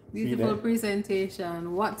 Beautiful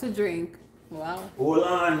presentation. What to drink? Wow. Hold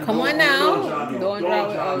on. Come on now. Don't draw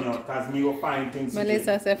it out. Because me will find things.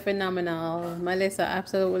 Melissa said phenomenal. Melissa,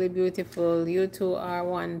 absolutely beautiful. You two are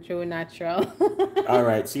one true natural. All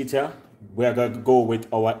right, Sita. We're going to go with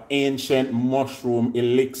our ancient mushroom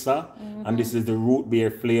elixir. And this is the root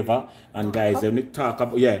beer flavor. And guys, when you talk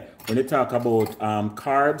about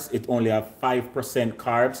carbs, it only have 5%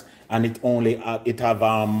 carbs, and it only it have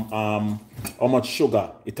how much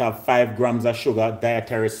sugar? It have 5 grams of sugar.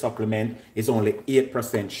 Dietary supplement is only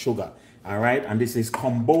 8% sugar. All right, and this is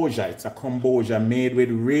kombucha. It's a kombucha made with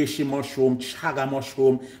reishi mushroom, chaga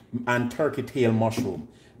mushroom, and turkey tail mushroom.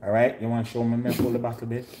 All right, you want to show me hold the bottle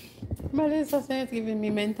bit? Melissa said it's giving me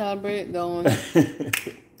mental breakdown.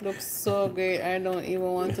 Looks so great. I don't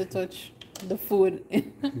even want to touch the food.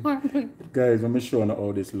 Guys, let me show you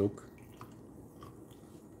how this look.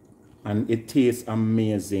 And it tastes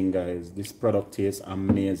amazing, guys. This product tastes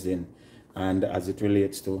amazing. And as it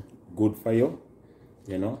relates to good for you,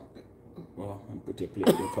 you know. Well, I'll put your plate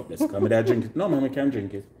in your cup. Let's come. I drink it. No, man, we can't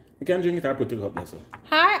drink it. We can't drink it. I'll put it up there. So.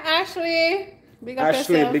 Hi, Ashley. Big up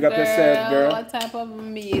Ashley, yourself, big up yourself, girl. What type of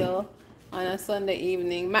meal on a Sunday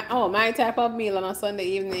evening? My type of meal on a Sunday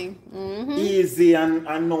evening. Easy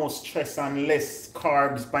and no stress and less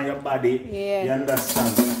carbs by your body. Yeah. You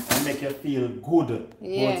understand? And make you feel good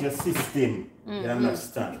about your system. You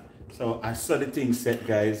understand? So I saw the thing set,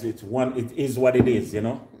 guys. It is what it is, you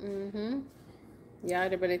know? Yeah,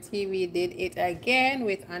 the TV did it again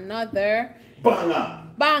with another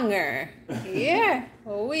banger. Yeah.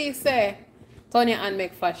 We say Tony and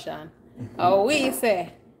make fashion. We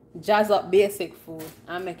say jazz up basic food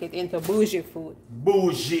and make it into bougie food.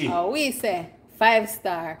 Bougie. We say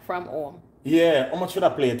 5-star from home. Yeah, how much should I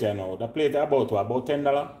plate here now? The plate about what? About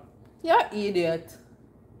 $10? You're idiot.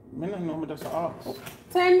 I don't know, that's all.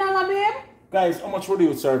 $10, babe? Guys, how much would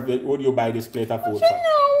you serve it? Would you buy this plate of food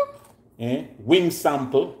for? Wing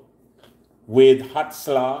sample with hot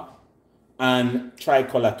slaw and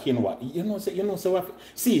tricolor quinoa. You know, so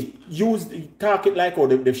see, talk it like how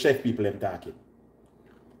the chef people them talk it.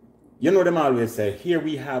 You know, them always say, here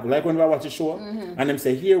we have, like when we watch a show, and them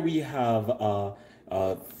say, here we have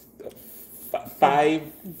 5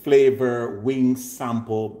 flavor wing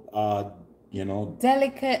sample, you know.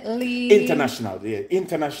 Delicately.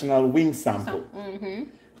 International wing sample.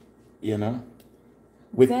 You know.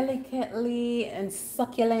 With delicately and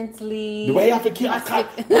succulently. The way you have to keep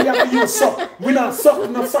we have to use suck. We're not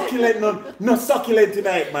succulent, no succulent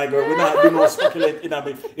tonight, my girl. We're not doing no succulent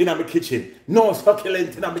in our kitchen. No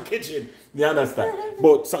succulent in our kitchen. You understand?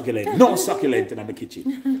 But succulent. No succulent in our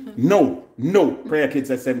kitchen. No. Prayer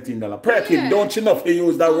kids at $17. Prayer kid, don't you know if you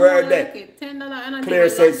use that word there? $10 and Claire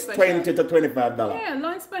says $20 to $25. Yeah,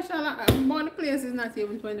 lunch special. More the place is not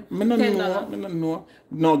even $10.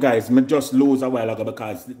 No, guys, me just lose a while ago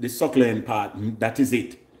because the succulent part, that is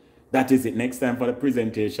it. That is it. Next time for the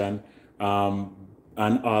presentation, and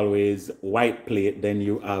always white plate, then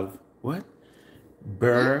you have what?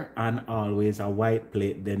 Burr and always a white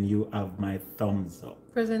plate, then you have my thumbs up.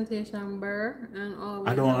 Presentation burr and always.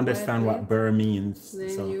 I don't understand what burr means. Then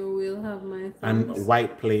so. You will have my thumbs. And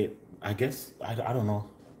white plate, I guess, I don't know.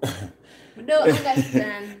 Don't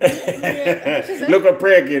understand. Look at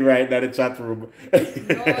prayer kid right now in the chat room. No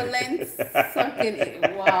lens sucking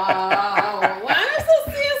it. Wow. Why am I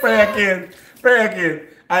so serious? Prayer kid.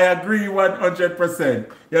 I agree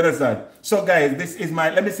 100%. You understand? So guys, this is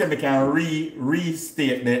my, let me see if I can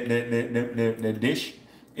restate the dish.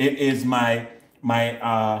 It is my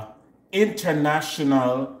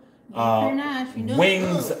international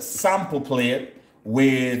wings sample plate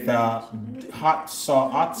with hot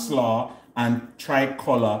slaw and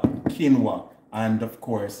tricolor quinoa. And of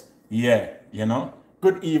course, yeah, you know.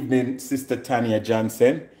 Good evening, Sister Tanya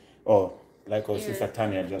Johnson. Oh, like how Sister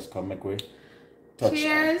Tanya just come make way.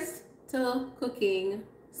 Cheers to cooking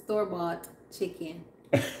store-bought chicken.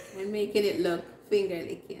 We're making it look finger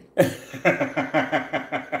licking.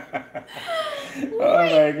 Oh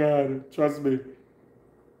my God, trust me.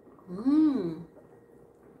 Mmm.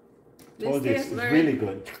 Told you, it's really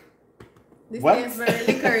good. This What? tastes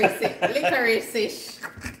very licorice-ish.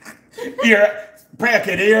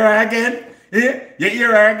 Bracket, you hear her again? Yeah? You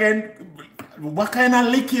hear her again? What kind of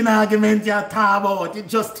licking argument you talk about? It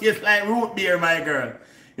just tastes like root beer, my girl.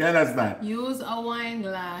 You understand? Use a wine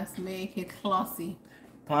glass, make it glossy.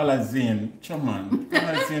 Palazine, come on.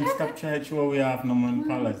 Palazine, stop trying to show we have no man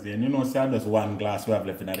Palazine. You know, see, there's one glass we have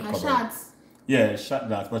left in the cupboard. Shots. Yeah, shot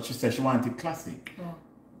glass, but she said she wanted classic. Oh.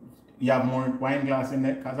 You have more wine glass in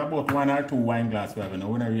there? Because about 1 or 2 wine glass we have, you know,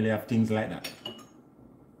 we don't really have things like that.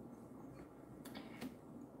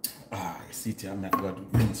 Ah, you see, I'm not going to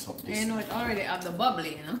rinse up this. You know, it already have the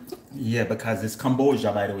bubbly, you know? Yeah, because it's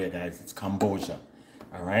Cambodia, by the way, guys. It's Cambodia.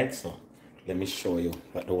 All right, so let me show you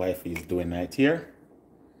what the wife is doing right here.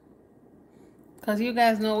 Because you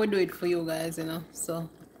guys know we do it for you guys, you know? So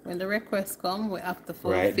when the requests come, we have to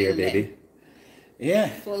fulfill right there, baby. them. Yeah.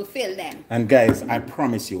 Fulfill them. And guys, I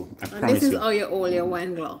promise you, This is how you hold your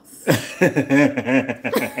wine glass.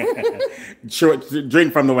 Sure,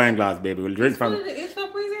 drink from the wine glass, baby. We'll drink from. It's for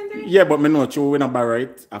presentation. Yeah, but me not you when I buy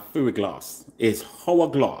it a fairy glass. It's our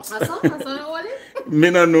glass. I saw it. Me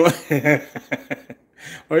no know.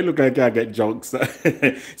 Oh, you look like I get jokes.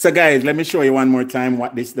 So guys, let me show you one more time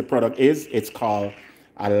what the product is. It's called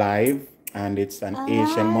Alive, and it's an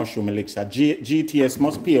Asian mushroom elixir. GTS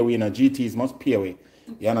must pay away, you know, GTs must pay away.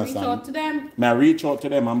 You understand? Reach out to them. May I reach out to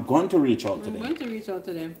them? I'm going to reach out to them. I'm going to reach out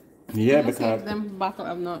to them. Yeah, because them buckle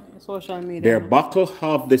of not social media. their buckle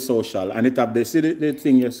have the social, and it have the see the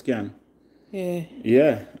thing you scan. Yeah.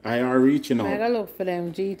 Yeah, I are reaching out. I gotta look for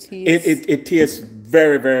them GTs. It tastes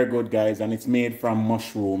very, very good, guys, and it's made from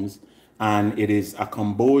mushrooms, and it is a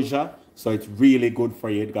Cambodia, so it's really good for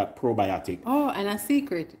you. It got probiotic. Oh, and a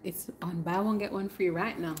secret, it's on buy one get one free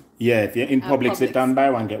right now. Yeah, if you're in Publix, it's on buy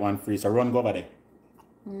one get one free, so run go over there.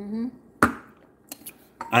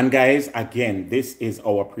 And guys, again, this is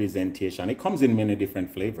our presentation. It comes in many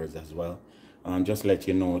different flavors as well. Just let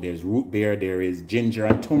you know, there's root beer, there is ginger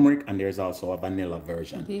and turmeric, and there's also a vanilla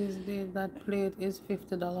version. These days, that plate is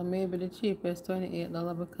 $50. Maybe the cheapest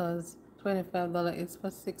 $28 because $25 is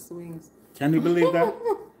for 6 wings. Can you believe that?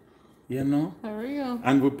 You know? For real.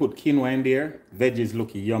 And we put quinoa in there. Veggies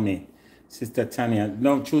look yummy. Sister Tanya,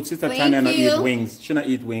 no, truth, Sister Tanya not eat wings. She not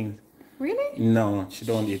eat wings. Really? No, she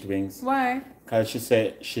don't eat wings. Why? Because she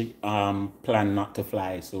said she plan not to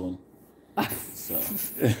fly soon. So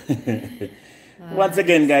once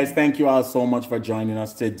again, guys, thank you all so much for joining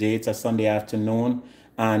us today. It's a Sunday afternoon,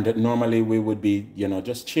 and normally we would be, you know,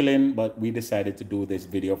 just chilling, but we decided to do this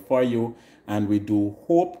video for you, and we do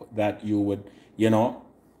hope that you would, you know,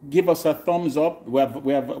 give us a thumbs up. We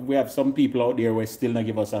have some people out there who still not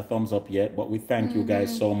give us a thumbs up yet, but we thank you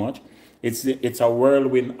guys so much. It's a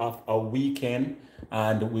whirlwind of a weekend,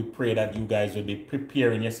 and we pray that you guys will be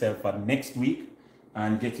preparing yourself for next week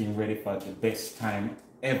and getting ready for the best time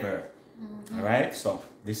ever. All right, so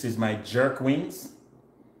this is my jerk wings.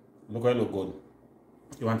 Look, I look good.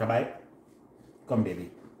 You want a bite? Come,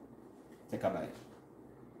 baby. Take a bite.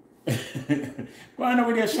 Go on up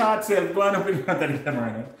with your short self. Go on up with the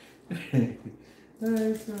camera.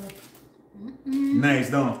 Nice,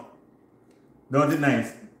 don't it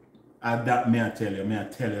nice? That may I tell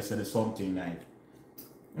you, so there's something nice.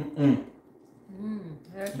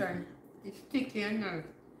 That's right. It's sticky and nice.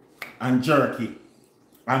 And jerky.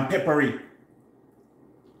 And peppery.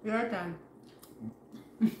 Your turn.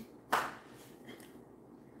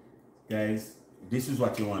 Guys, this is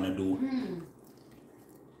what you want to do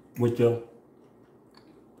with your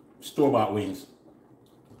store-bought wings.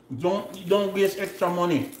 Don't waste extra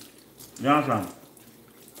money. You understand?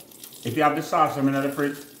 If you have the sauce in the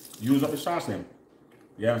fridge, use up the sauce then.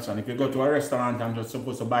 You understand? If you go to a restaurant and you're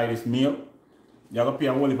supposed to buy this meal, you're going to pay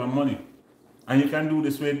a whole heap of money. And you can do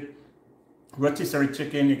this with rotisserie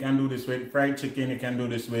chicken, you can do this with fried chicken, you can do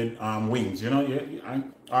this with wings, you know,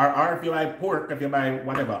 or if you buy pork, if you buy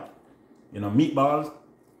whatever, you know, meatballs.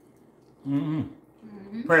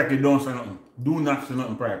 Practically don't say nothing. Do not say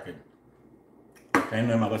nothing practically. I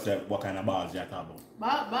know I'm going to say what kind of balls you're talking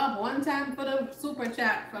about. Bob, one time for the super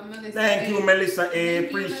chat from Melissa. Thank you, Melissa A.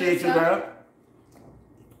 Appreciate you, girl.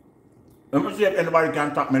 Let me see if anybody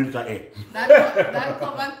can talk Melissa A. That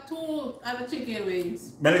covered 2 of the chicken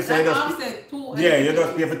wings. Melissa, you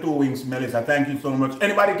just pay for 2 wings, Melissa. Thank you so much.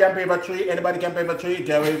 Anybody can pay for 3? Anybody can pay for 3?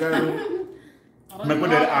 Can we make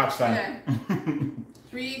the accent?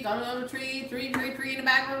 3, got another 3, 3 in the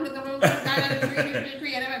back. Got another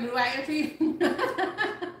 3 in the back.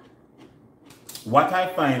 what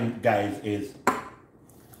I find, guys, is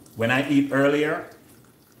when I eat earlier,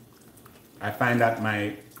 I find that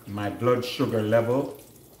my blood sugar level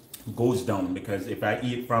goes down, because if I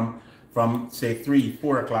eat from say 3,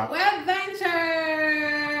 4 o'clock, Web Venture!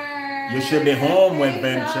 you should be home, Web Hey,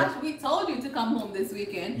 Venture. Josh, we told you to come home this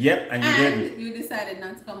weekend. Yep, and you didn't. You decided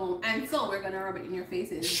not to come home. And so we're going to rub it in your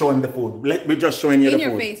faces. Showing the food. Let me just showing you in the food.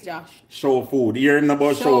 In your face, Josh. Show food. You're in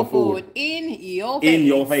about show food. In your face. In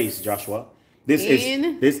your face, Joshua. This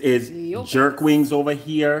is jerk wings over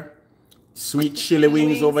here. Sweet chili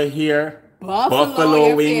wings over here.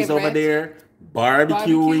 Buffalo wings over there.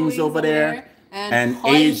 Barbecue wings over there. And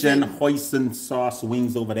Asian hoisin sauce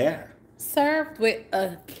wings over there. Served with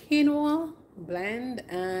a quinoa blend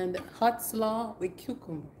and hot slaw with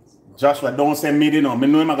cucumbers. Joshua, don't say mid, you know. I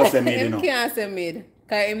know him going to say mid, you know. He can't say mid.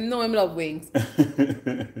 Because I know him love wings.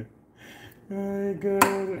 Oh,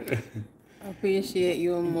 God. Appreciate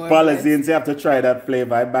you more. Paula, since you have to try that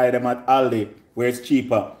flavor, I buy them at Aldi, where it's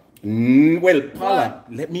cheaper. Well, Paula,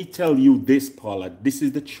 let me tell you this, Paula. This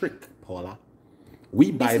is the trick, Paula. We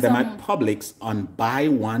buy them at Publix on buy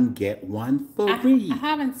one, get one free. I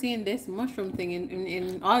haven't seen this mushroom thing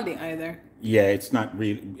in Aldi either. Yeah, it's not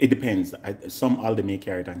really. It depends. Some Aldi may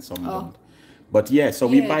carry it and some don't. But yeah, so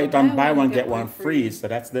we buy it on buy one, get one free. So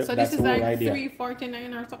that's the whole idea. So this is like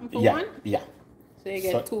 $3.49 or something for one? Yeah. So you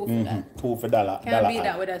get two for that. $2 for dollar. Can't beat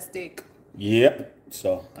that with a steak. Yep.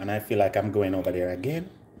 So, and I feel like I'm going over there again.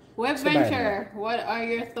 Web Venture, what are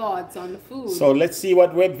your thoughts on the food? So let's see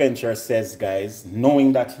what Web Venture says, guys.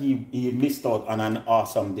 Knowing that he missed out on an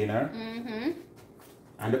awesome dinner.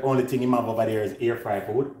 And the only thing he have over there is air fry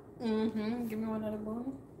food. Give me one of the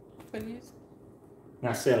bone, please.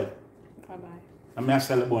 I sell. Bye-bye. I'm going to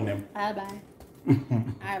sell the bone them. Bye-bye.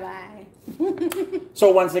 Bye-bye.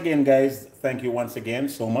 So once again, guys, thank you once again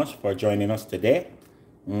so much for joining us today.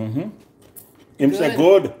 Him say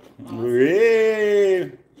good.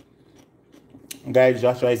 Awesome. Guys,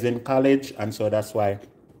 Joshua is in college, and so that's why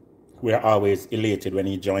we're always elated when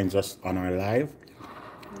he joins us on our live.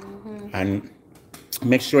 And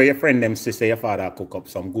make sure your friend them sister, your father cook up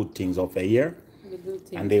some good things over here.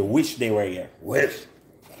 And they wish they were here. Wish.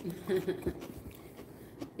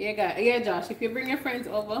 Yeah, Josh, if you bring your friends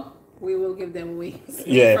over, we will give them wings.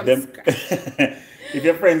 Yeah, if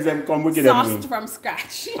your friends them come, we give them wings. From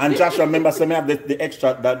scratch. And Joshua, remember, so I have the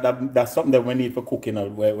extra, that's something that we need for cooking,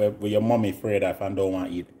 where your mommy afraid of and don't want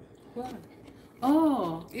to eat. What?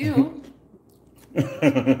 Oh, ew.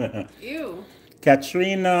 Ew.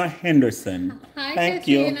 Katrina Henderson. Hi, Thank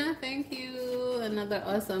Katrina. you. Thank you. Another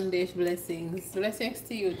awesome dish. Blessings. Blessings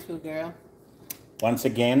to you too, girl. Once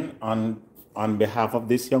again, on behalf of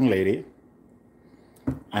this young lady,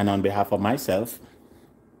 and on behalf of myself,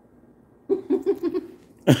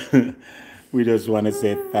 we just want to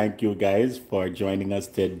say thank you guys for joining us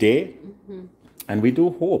today. And we do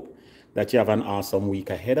hope that you have an awesome week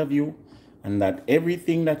ahead of you, and that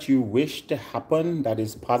everything that you wish to happen that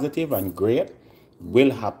is positive and great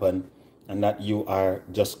will happen, and that you are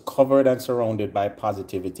just covered and surrounded by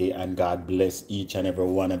positivity, and God bless each and every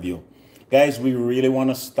one of you. Guys, we really want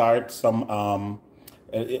to start some our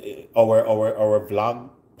vlog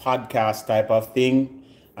podcast type of thing,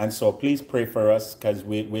 and so please pray for us, because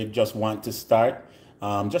we just want to start.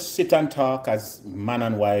 Just sit and talk as man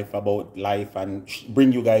and wife about life and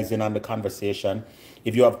bring you guys in on the conversation.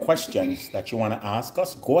 If you have questions that you want to ask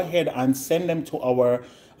us, go ahead and send them to our,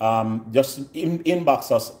 just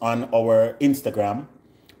inbox us on our Instagram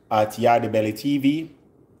at Yardie TV.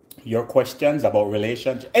 Your questions about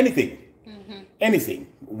relationship, anything, anything.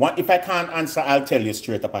 If I can't answer, I'll tell you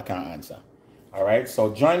straight up I can't answer. All right,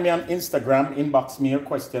 so join me on Instagram, inbox me your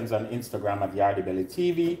questions on Instagram at Yardie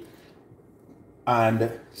TV. And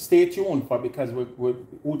stay tuned because we're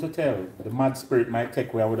who to tell. The mad spirit might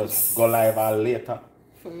take where we just go live all later.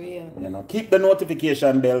 For real. You know, keep the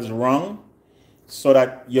notification bells rung so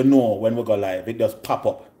that you know when we go live. It just pop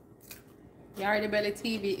up. Yardie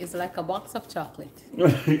TV is like a box of chocolate.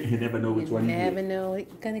 You never know which one you get. Never know what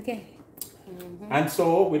you're gonna get. And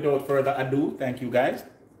so, without further ado, thank you guys.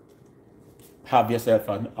 Have yourself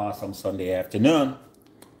an awesome Sunday afternoon.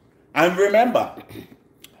 And remember,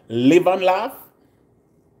 live and laugh.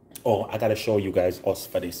 Oh, I gotta show you guys us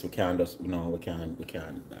for this. We can't just, we can't.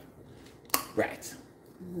 Right.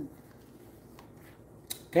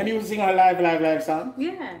 Can you sing a live song?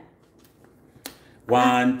 Yeah.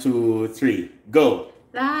 1, 2, 3, go.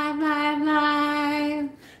 Live.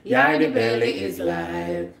 Yardie Belly is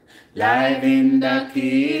live. Live in the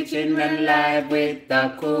kitchen and live with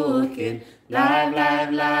the cooking.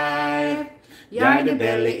 Live. Yardie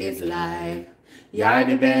Belly is live.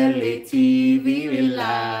 Yardie Belly TV we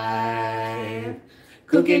live.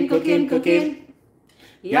 Cooking, cooking, cooking.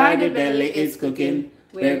 Yardie Belly is cooking.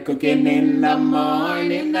 We're cooking in the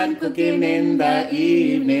morning and cooking in the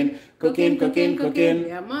evening. Cooking, cooking, cooking.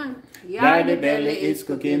 Yeah, man. Yardie Belly is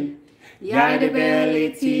cooking. Yardie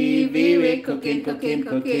Belly TV, we're cooking, cooking,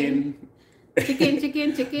 cooking. Chicken,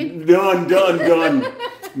 chicken, chicken. Done.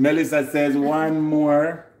 Melissa says one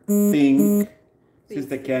more thing.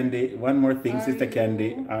 Sister Candy, one more thing, Sister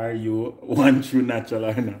Candy. Are you one true natural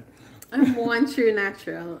or not? I'm one true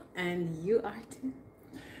natural, and you are too.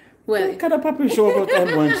 Well, What kind of puppy show about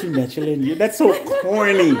I'm one true natural and you? That's so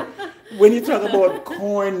corny. When you talk about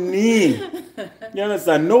corny, you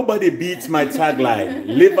understand? Nobody beats my tagline.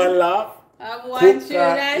 Live and laugh. I'm one Cook true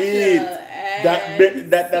and eat. natural.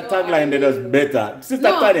 That tagline that does better. Sister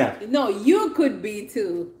Tanya. No, you could be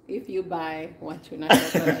too if you buy one true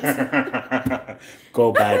natural products.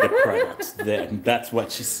 Go buy the products then. That's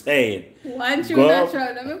what she's saying. One true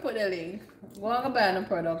natural. Let me put a link. Go buy the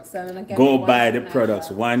products and then go buy the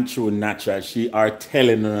products. One true natural. She are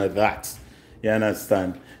telling her that. You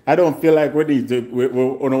understand? I don't feel like we need to. We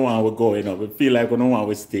don't want to go. You know, we feel like we don't want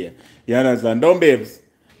to stay. You understand? Don't babes.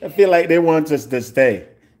 I feel like they want us to stay.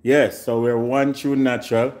 Yes. So we're one true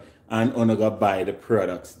natural and gonna go buy the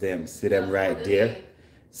products. Them. See them right there.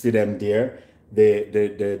 See them there.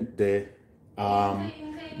 The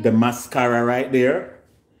mascara right there.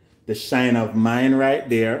 The shine of mine right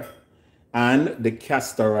there. And the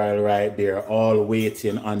castor oil right there, all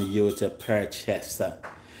waiting on you to purchase.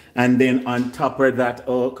 And then on top of that,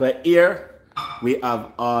 okay, here we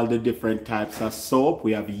have all the different types of soap.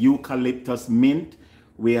 We have eucalyptus mint.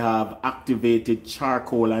 We have activated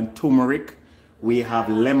charcoal and turmeric. We have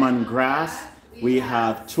lemongrass. We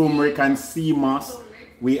have turmeric and sea moss.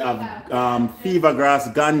 We have fever grass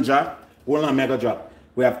ganja. Hold on, mega drop.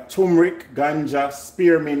 We have turmeric ganja,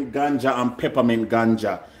 spearmint ganja, and peppermint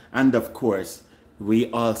ganja. And of course,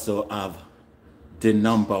 we also have the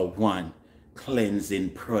 #1 cleansing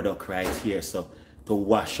product right here. So to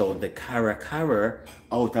wash out the cara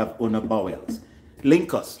out of una bowels.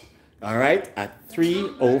 Link us, all right, at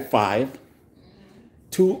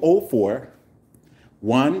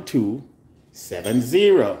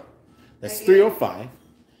 305-204-1270. That's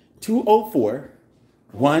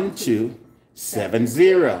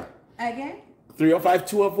 305-204-1270. Again?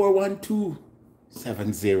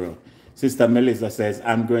 305-204-1270. Sister Melissa says,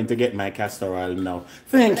 I'm going to get my castor oil now.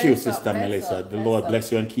 Thank you, Sister Melissa. The Lord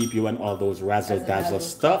bless you and keep you and all those razzle-dazzle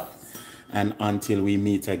stuff. And until we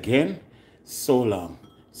meet again, so long,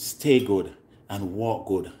 stay good and walk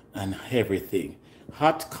good and everything.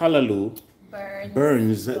 Hot callaloo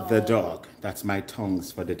burns the dog. That's my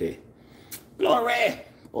tongues for the day. Glory!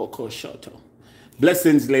 Oko Shoto.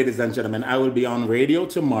 Blessings, ladies and gentlemen. I will be on radio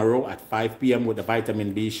tomorrow at 5 p.m. with the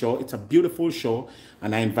Vitamin B show. It's a beautiful show,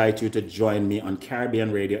 and I invite you to join me on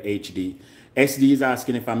Caribbean Radio HD. SD is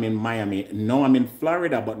asking if I'm in Miami. No, I'm in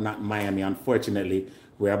Florida, but not Miami. Unfortunately,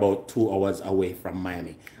 we're about 2 hours away from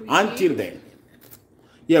Miami. Until then,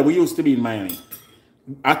 yeah, we used to be in Miami.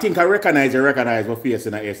 I think I recognize my face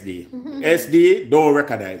in a SD. SD, don't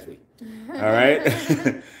recognize me. All right?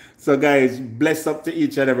 So guys, bless up to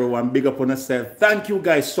each and everyone. Big up on yourself. Thank you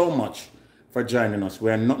guys so much for joining us.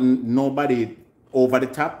 We're not nobody over the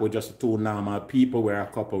top. We're just 2 normal people. We're a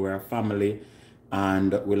couple. We're a family.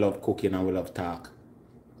 And we love cooking and we love talk.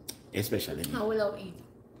 Especially me. And we love eat.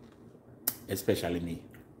 Especially me.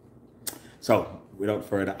 So, without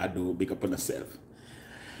further ado, big up on yourself.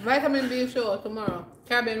 Vitamin B show tomorrow.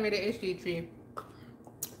 Caribbean Radio HD3.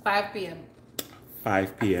 5 p.m.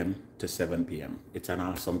 5 p.m. to 7 p.m. It's an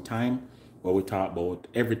awesome time where we talk about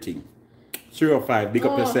everything. 305, big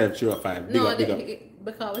up yourself, 305. Big up.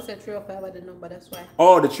 Because we said 305 at the number, that's why.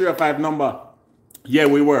 Oh, the 305 number. Yeah,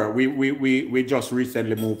 we were. We just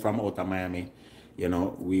recently moved from out of Miami. You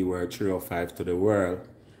know, we were 305 to the world.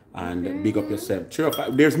 And big up yourself.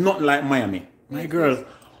 305. There's nothing like Miami. My girl.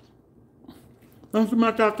 Don't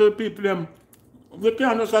matter to the people them. They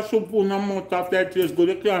can't just have soup on and mouth of their taste good.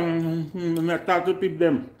 They can't talk to the people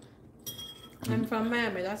them. I'm from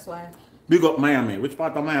Miami, that's why. Big up Miami. Which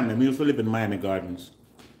part of Miami? We used to live in Miami Gardens.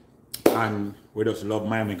 And we just love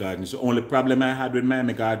Miami Gardens. The only problem I had with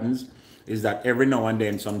Miami Gardens is that every now and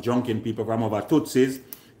then some drunken people from over Tootsies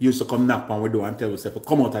used to come knock on our door and tell us to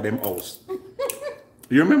come out of them house.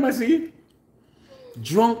 You remember, see?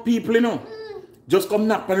 Drunk people, you know. Just come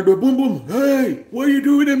knock on the door, boom, boom. Hey, what are you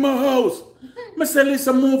doing in my house? I say,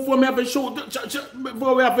 listen, move for me, have a show.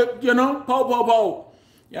 Before we have a, pow, pow, pow.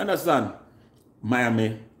 You understand?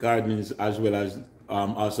 Miami Gardens as well as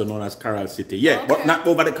also known as Coral City. Yeah, Okay. but not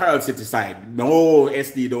over the Coral City side. No,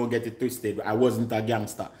 SD, don't get it twisted. I wasn't a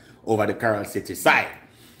gangster over the Coral City side.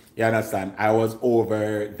 You understand? I was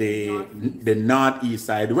over the northeast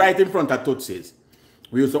side, right in front of Tootsie's.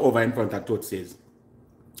 We used to over in front of Tootsie's.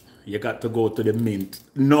 You got to go to the Mint.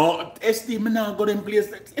 No, SD, me now go to them place.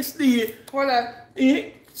 SD. Hold on.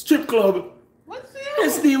 Strip club. What's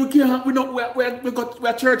SD, we can't,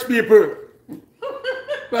 we're church people.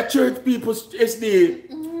 We're church people,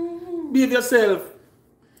 SD. Behave yourself.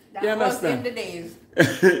 That you was understand? in the days.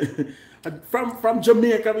 From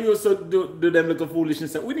Jamaica, we used to do them little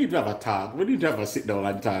foolishness. We need to have a talk. We need to have a sit down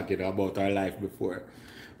and talk, about our life before.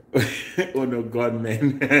 Oh no, God,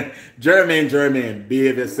 man. Jermaine.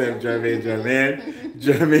 Behave yourself, Jermaine.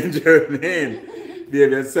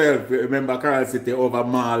 Behave yourself. Remember Coral City over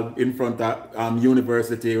mall in front of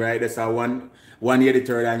University, right? That's a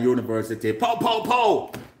 183rd and University.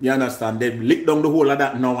 Pow. You understand? They lick down the whole of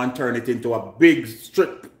that now and turn it into a big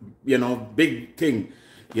strip, big thing.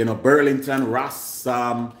 Burlington, Ross,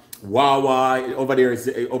 Wawa, over there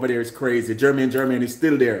is crazy. Jermaine is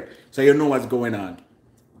still there. So you know what's going on.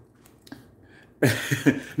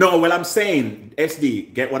 No, well, I'm saying,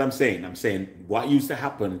 SD, get what I'm saying? I'm saying what used to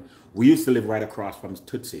happen, we used to live right across from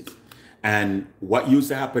Tootsie's. And what used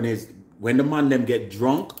to happen is when the man them get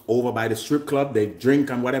drunk over by the strip club, they drink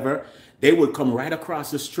and whatever, they would come right across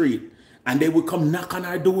the street and they would come knock on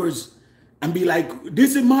our doors and be like,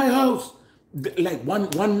 this is my house. Like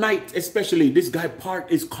one night, especially, this guy parked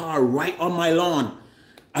his car right on my lawn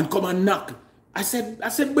and come and knock. I said,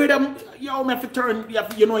 brother, yo, I have to turn, you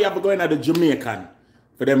have to go into the Jamaican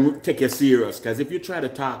for them to take you serious. Because if you try to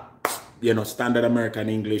talk, standard American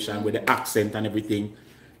English and with the accent and everything,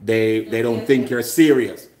 they don't think you're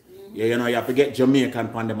serious. You have to get Jamaican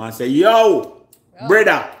upon them and say, yo,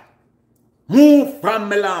 brother, move from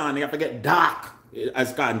Milan. You have to get dark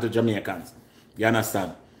as according to Jamaicans. You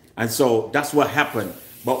understand? And so that's what happened.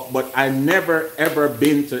 But I never ever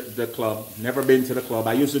been to the club. Never been to the club.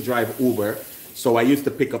 I used to drive Uber. So I used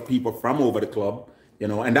to pick up people from over the club,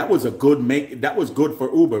 and that was that was good for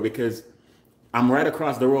Uber because I'm right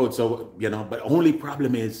across the road. So, but only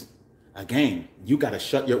problem is, again, you got to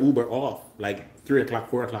shut your Uber off like 3 o'clock,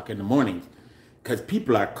 4 o'clock in the morning because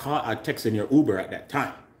people are texting your Uber at that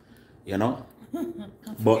time,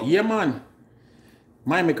 But yeah, man,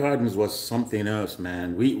 Miami Gardens was something else,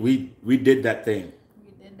 man. We did that thing.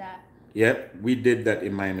 We did that. Yep, we did that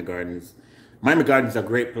in Miami Gardens. Miami Gardens is a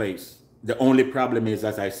great place. The only problem is,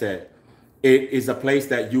 as I said, it is a place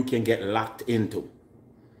that you can get locked into.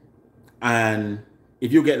 And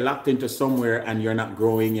if you get locked into somewhere and you're not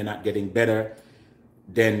growing, you're not getting better,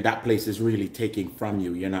 then that place is really taking from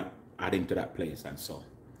you. You're not adding to that place. And so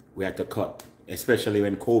we had to cut, especially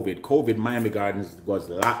when COVID, Miami Gardens was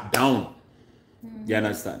locked down. You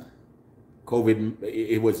understand? COVID,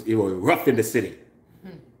 it was rough in the city,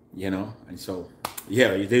 and so, yeah,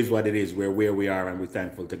 it is what it is. We're where we are and we're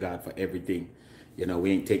thankful to God for everything.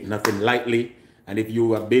 We ain't take nothing lightly. And if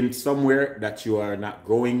you have been somewhere that you are not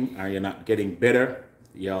growing or you're not getting better,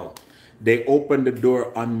 they opened the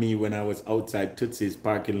door on me when I was outside Tootsie's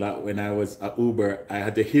parking lot. When I was at Uber, I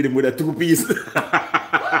had to hit him with a 2-piece.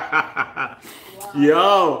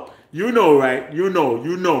 Wow. Yo, right? You know.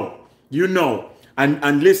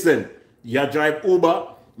 And listen, you drive Uber,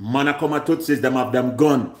 man come at Tootsie's, them have them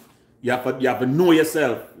gun. You have to know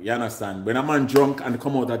yourself. You understand? When a man drunk and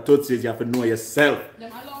come out at Tootsie's, you have to know yourself.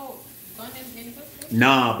 Them allow gun in Tootsie's?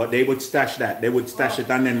 Nah, but they would stash that. They would stash it,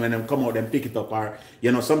 and then when they come out, them pick it up. Or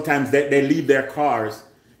sometimes they leave their cars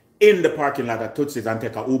in the parking lot at Tootsie's and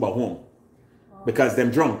take a Uber home because them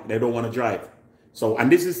drunk. They don't want to drive. So,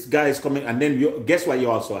 and this is guys coming, and then guess what? You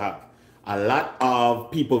also have a lot of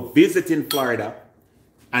people visiting Florida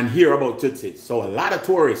and hear about Tootsie's. So a lot of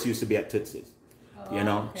tourists used to be at Tootsie's.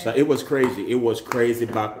 Okay. So it was crazy. It was crazy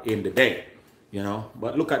back in the day,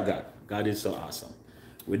 But look at God. God is so awesome.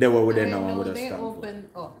 We're there where we're there now and we're they stand open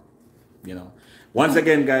up. Once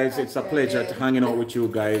again, guys, it's a pleasure to hanging out with you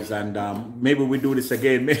guys, and maybe we do this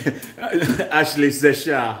again. Ashley says,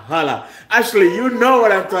 holla. Ashley, you know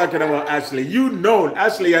what I'm talking about, Ashley.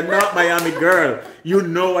 Ashley, you're not Miami girl. You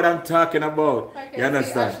know what I'm talking about. You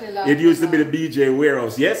understand? It used to be the BJ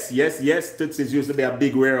warehouse. Yes. Tootsie's used to be a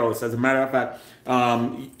big warehouse. As a matter of fact,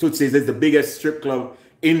 Tootsie's is the biggest strip club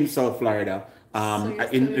in South Florida,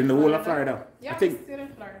 in the whole of Florida. Yeah, I think. still in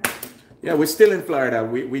Florida. Yeah, we're still in Florida.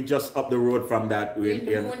 We just up the road from that.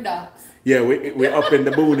 Yeah, we're up in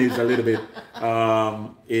the boonies a little bit,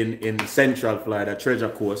 in Central Florida, Treasure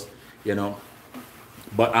Coast,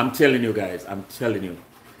 But I'm telling you guys,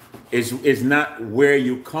 it's not where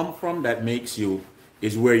you come from that makes you,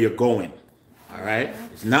 it's where you're going. All right?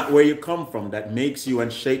 It's not where you come from that makes you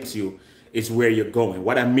and shapes you, it's where you're going.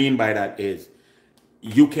 What I mean by that is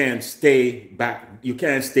you can't stay back, you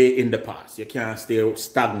can't stay in the past, you can't stay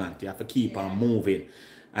stagnant, you have to keep on moving.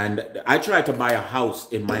 And I tried to buy a house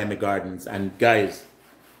in Miami Gardens, and guys,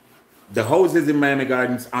 the houses in Miami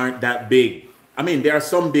Gardens aren't that big. I mean, there are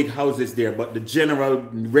some big houses there, but the general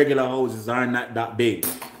regular houses are not that big.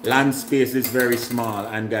 Land space is very small,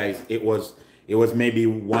 and guys, it was maybe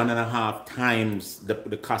 1.5 times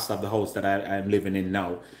the cost of the house that I'm living in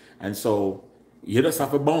now. And so you just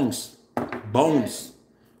have to bounce,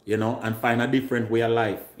 you know, and find a different way of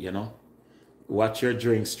life, you know. Watch your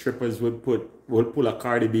drink. Strippers will pull a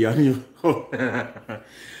Cardi B on you.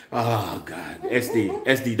 Oh God,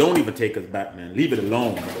 SD, don't even take us back, man. Leave it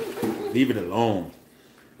alone, man. Leave it alone.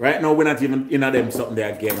 Right now, we're not even in them something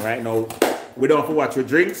there again. Right now, we don't have to watch your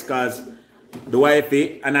drinks because the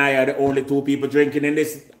wifey and I are the only 2 people drinking in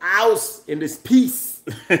this house, in this piece.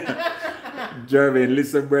 Jermaine,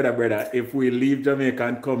 listen, brother, if we leave Jamaica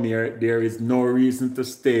and come here, there is no reason to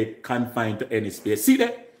stay confined to any space. See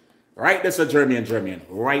that? Right there, sir, Jermaine.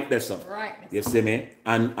 Right there, sir. Right. You see me?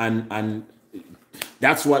 And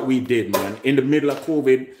that's what we did, man. In the middle of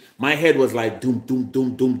COVID, my head was like doom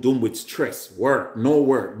with stress. Work,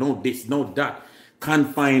 no this, no that.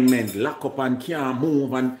 Confinement, lock up and can't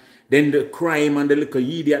move, and then the crime and the little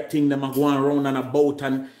idiot thing them are going around and about,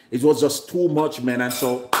 and it was just too much, man. And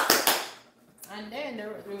so, and then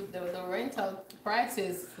the rental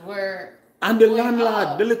prices were, and the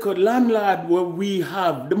landlord, the little landlord where we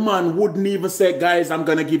have, the man wouldn't even say, guys, I'm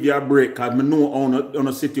gonna give you a break because I know on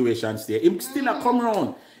a situation stay. Him still a come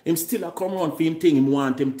around. Him still a come around for him thing, him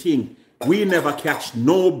want him thing. We never catch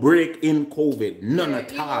no break in COVID. None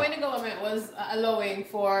at all. Even when the government was allowing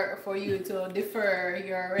for you to defer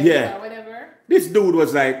your rent or whatever. This dude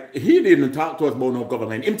was like, he didn't talk to us about no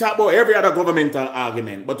government. He talked about every other governmental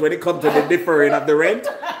argument. But when it comes to the deferring of the rent,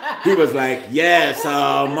 he was like, yes,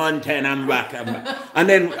 month 10, I'm back. And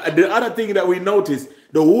then the other thing that we noticed,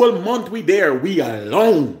 the whole month we there, we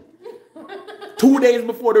alone. 2 days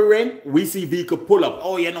before the rent, we see vehicle pull up.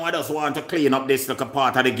 Oh, you know, I just want to clean up this little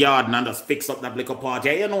part of the garden and just fix up that little part.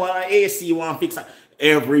 Yeah, you know, AC want to fix it.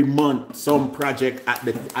 Every month, some project at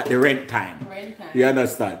the rent time. You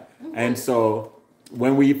understand? And so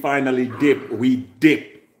when we finally dip, we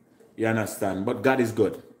dip. You understand? But God is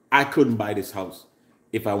good. I couldn't buy this house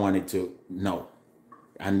if I wanted to. No.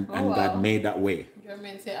 And God made that way.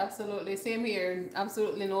 German say absolutely. Same here.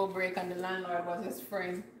 Absolutely no break. And the landlord was his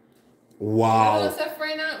friend. Wow.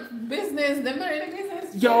 Business.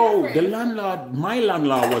 Yo, the landlord, my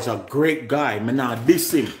landlord was a great guy. Man, now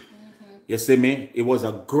this him. You see me? It was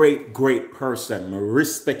a great person. I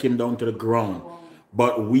respect him down to the ground.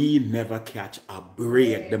 But we never catch a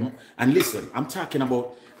break. And listen, I'm talking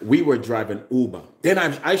about, we were driving Uber. Then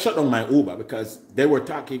I shut down my Uber because they were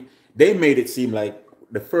talking. They made it seem like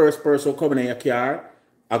the first person coming in your car,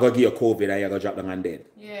 I gotta give you COVID and you gotta drop them and dead.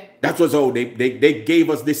 Yeah. That was how they gave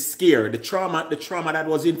us this scare. The trauma that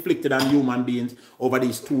was inflicted on human beings over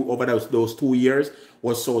those 2 years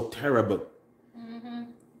was so terrible.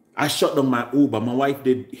 I shut down my Uber. My wife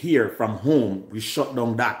did here from home. We shut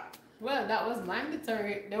down that. Well, that was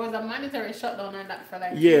mandatory. There was a mandatory shutdown on that for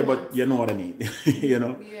like 2 months. But you know what I mean. You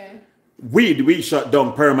know? Yeah. We shut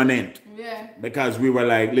down permanent. Yeah. Because we were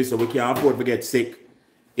like, listen, we can't afford to get sick.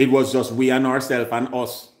 It was just we and ourselves and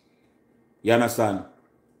us. You understand?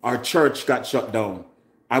 Our church got shut down.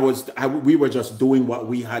 We were just doing what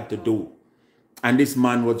we had to do. And this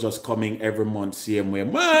man was just coming every month, same way.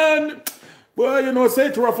 Man, well, you know, say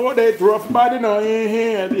it's rough out there. It's rough body now.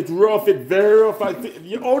 It's rough. It's very rough.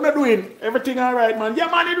 You're all not doing everything all right, man. Yeah,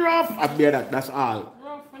 man, it's rough. I bear that. That's all.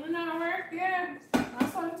 Rough. When it not work, yeah.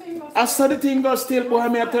 I saw the thing go still, boy.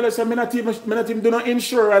 I tell you, so me not even do no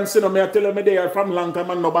insurance. You know, I tell you, me there from long time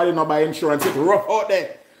and nobody no buy insurance. It's rough out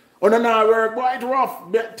there. On an work, boy, it's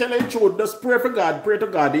rough. Tell you the truth. Just pray for God. Pray to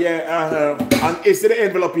God. Yeah. And it's the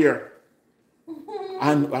envelope here.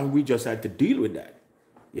 And we just had to deal with that,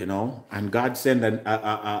 you know. And God sent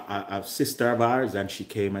a sister of ours, and she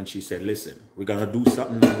came and she said, "Listen, we're gonna do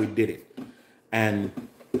something." And we did it, and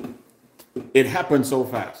it happened so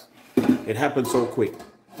fast. It happened so quick.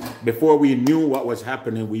 Before we knew what was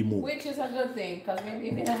happening, we moved. Which is a good thing, because maybe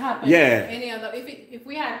if it had happened, if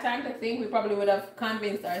we had time to think, we probably would have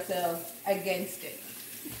convinced ourselves against it.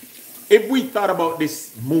 If we thought about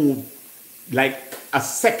this move like a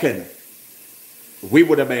second, we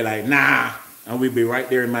would have been like, nah, and we'd be right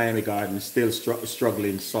there in Miami Gardens, still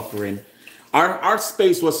struggling, suffering. Our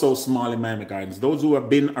space was so small in Miami Gardens. Those who have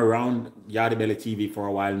been around Yardie TV for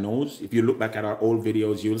a while knows. If you look back at our old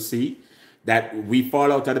videos, you'll see that we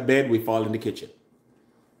fall out of the bed, we fall in the kitchen.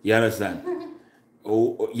 You understand?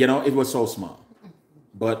 Oh, you know, it was so small.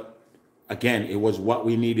 But again, it was what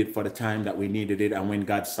we needed for the time that we needed it. And when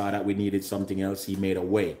God saw that we needed something else, he made a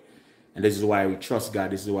way. And this is why we trust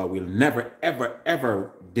God. This is why we'll never, ever,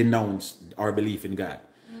 ever denounce our belief in God.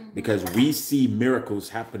 Because we see miracles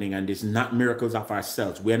happening, and it's not miracles of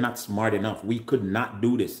ourselves. We're not smart enough. We could not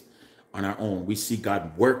do this on our own. We see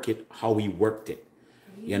God work it how he worked it.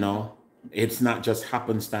 You know, it's not just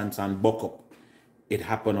happenstance and buck up. It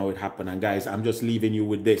happened how it happened. And guys, I'm just leaving you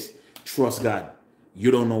with this. Trust God.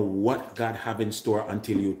 You don't know what God have in store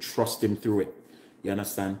until you trust him through it. You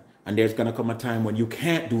understand? And there's going to come a time when you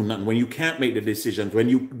can't do nothing, when you can't make the decisions, when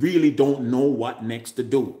you really don't know what next to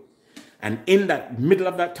do. And in that middle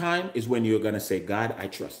of that time is when you're going to say, God, I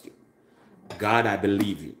trust you. God, I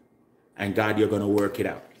believe you. And God, you're going to work it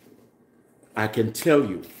out. I can tell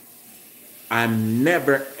you, I'm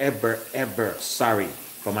never, ever, ever sorry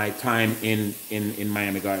for my time in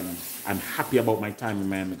Miami Gardens. I'm happy about my time in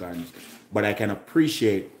Miami Gardens. But I can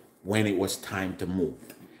appreciate when it was time to move.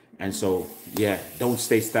 And so, yeah, don't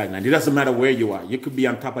stay stagnant. It doesn't matter where you are. You could be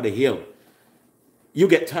on top of the hill. You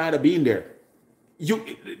get tired of being there.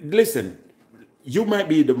 You listen, you might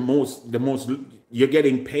be the most, you're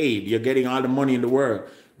getting paid, you're getting all the money in the world.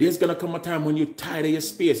 There's gonna come a time when you're tired of your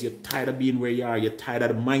space, you're tired of being where you are, you're tired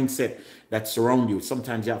of the mindset that surrounds you.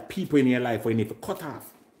 Sometimes you have people in your life where you need to cut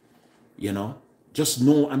off. You know, just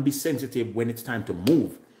know and be sensitive when it's time to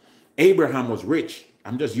move. Abraham was rich.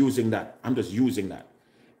 I'm just using that.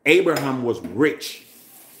 Abraham was rich.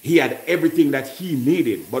 He had everything that he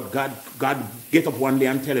needed, but God get up one day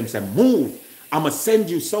and tell him, say, move. I'm going to send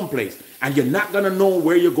you someplace, and you're not going to know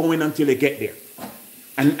where you're going until you get there.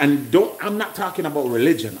 And I'm not talking about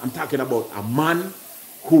religion. I'm talking about a man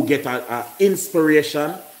who get a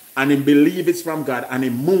inspiration and he believe it's from God and he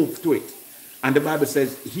moved to it. And the Bible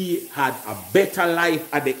says he had a better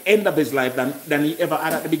life at the end of his life than he ever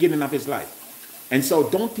had at the beginning of his life. And so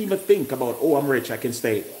don't even think about, oh, I'm rich, I can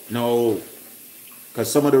stay. No, because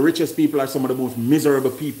some of the richest people are some of the most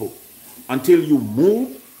miserable people. Until you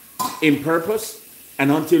move in purpose,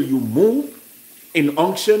 and until you move in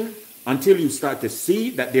unction, until you start to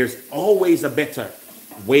see that there's always a better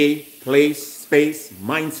way, place, space,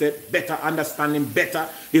 mindset, better understanding, better.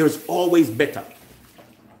 There's always better.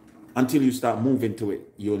 Until you start moving to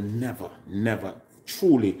it, you'll never, never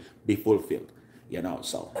truly be fulfilled. You know,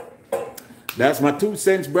 so that's my 2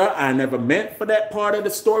 cents, bro. I never meant for that part of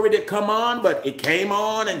the story to come on, but it came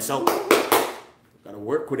on, and so gotta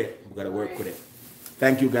work with it. We gotta work with it.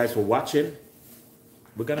 Thank you guys for watching.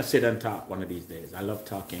 We're going to sit and talk one of these days. I love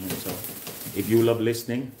talking. And so if you love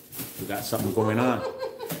listening, we got something going on.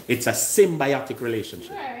 It's a symbiotic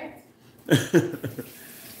relationship. Right.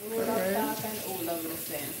 Who love talk and who love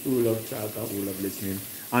listening. Who love talk and who love listening.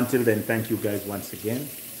 Until then, thank you guys once again.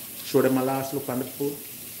 Show them a last look on the food.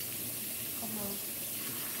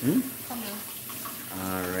 Come on. Come on.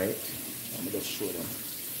 All right. Let me just show them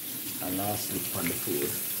a last look on the food.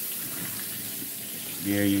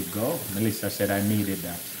 There you go. Melissa said I needed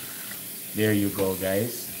that. There you go,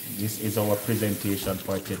 guys. This is our presentation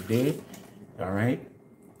for today. All right.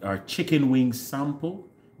 Our chicken wing sample,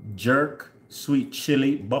 jerk, sweet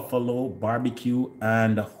chili, buffalo, barbecue,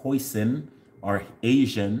 and hoisin, or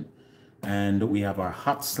Asian. And we have our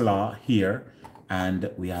hot slaw here. And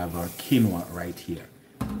we have our quinoa right here.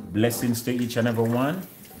 Blessings to each and every one.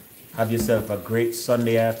 Have yourself a great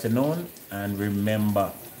Sunday afternoon. And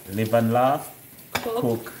remember, live and laugh.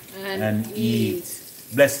 Cook and eat.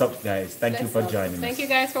 Bless up, guys. Thank you for joining us. Thank you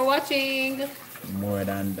guys for watching. More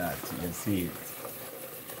than that, you can see it.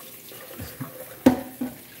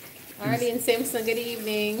 Yardie and Simpson, good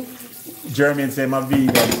evening. Jeremy and say my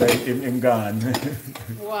vegan, so I'm gone.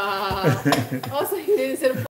 Wow. Also, he didn't say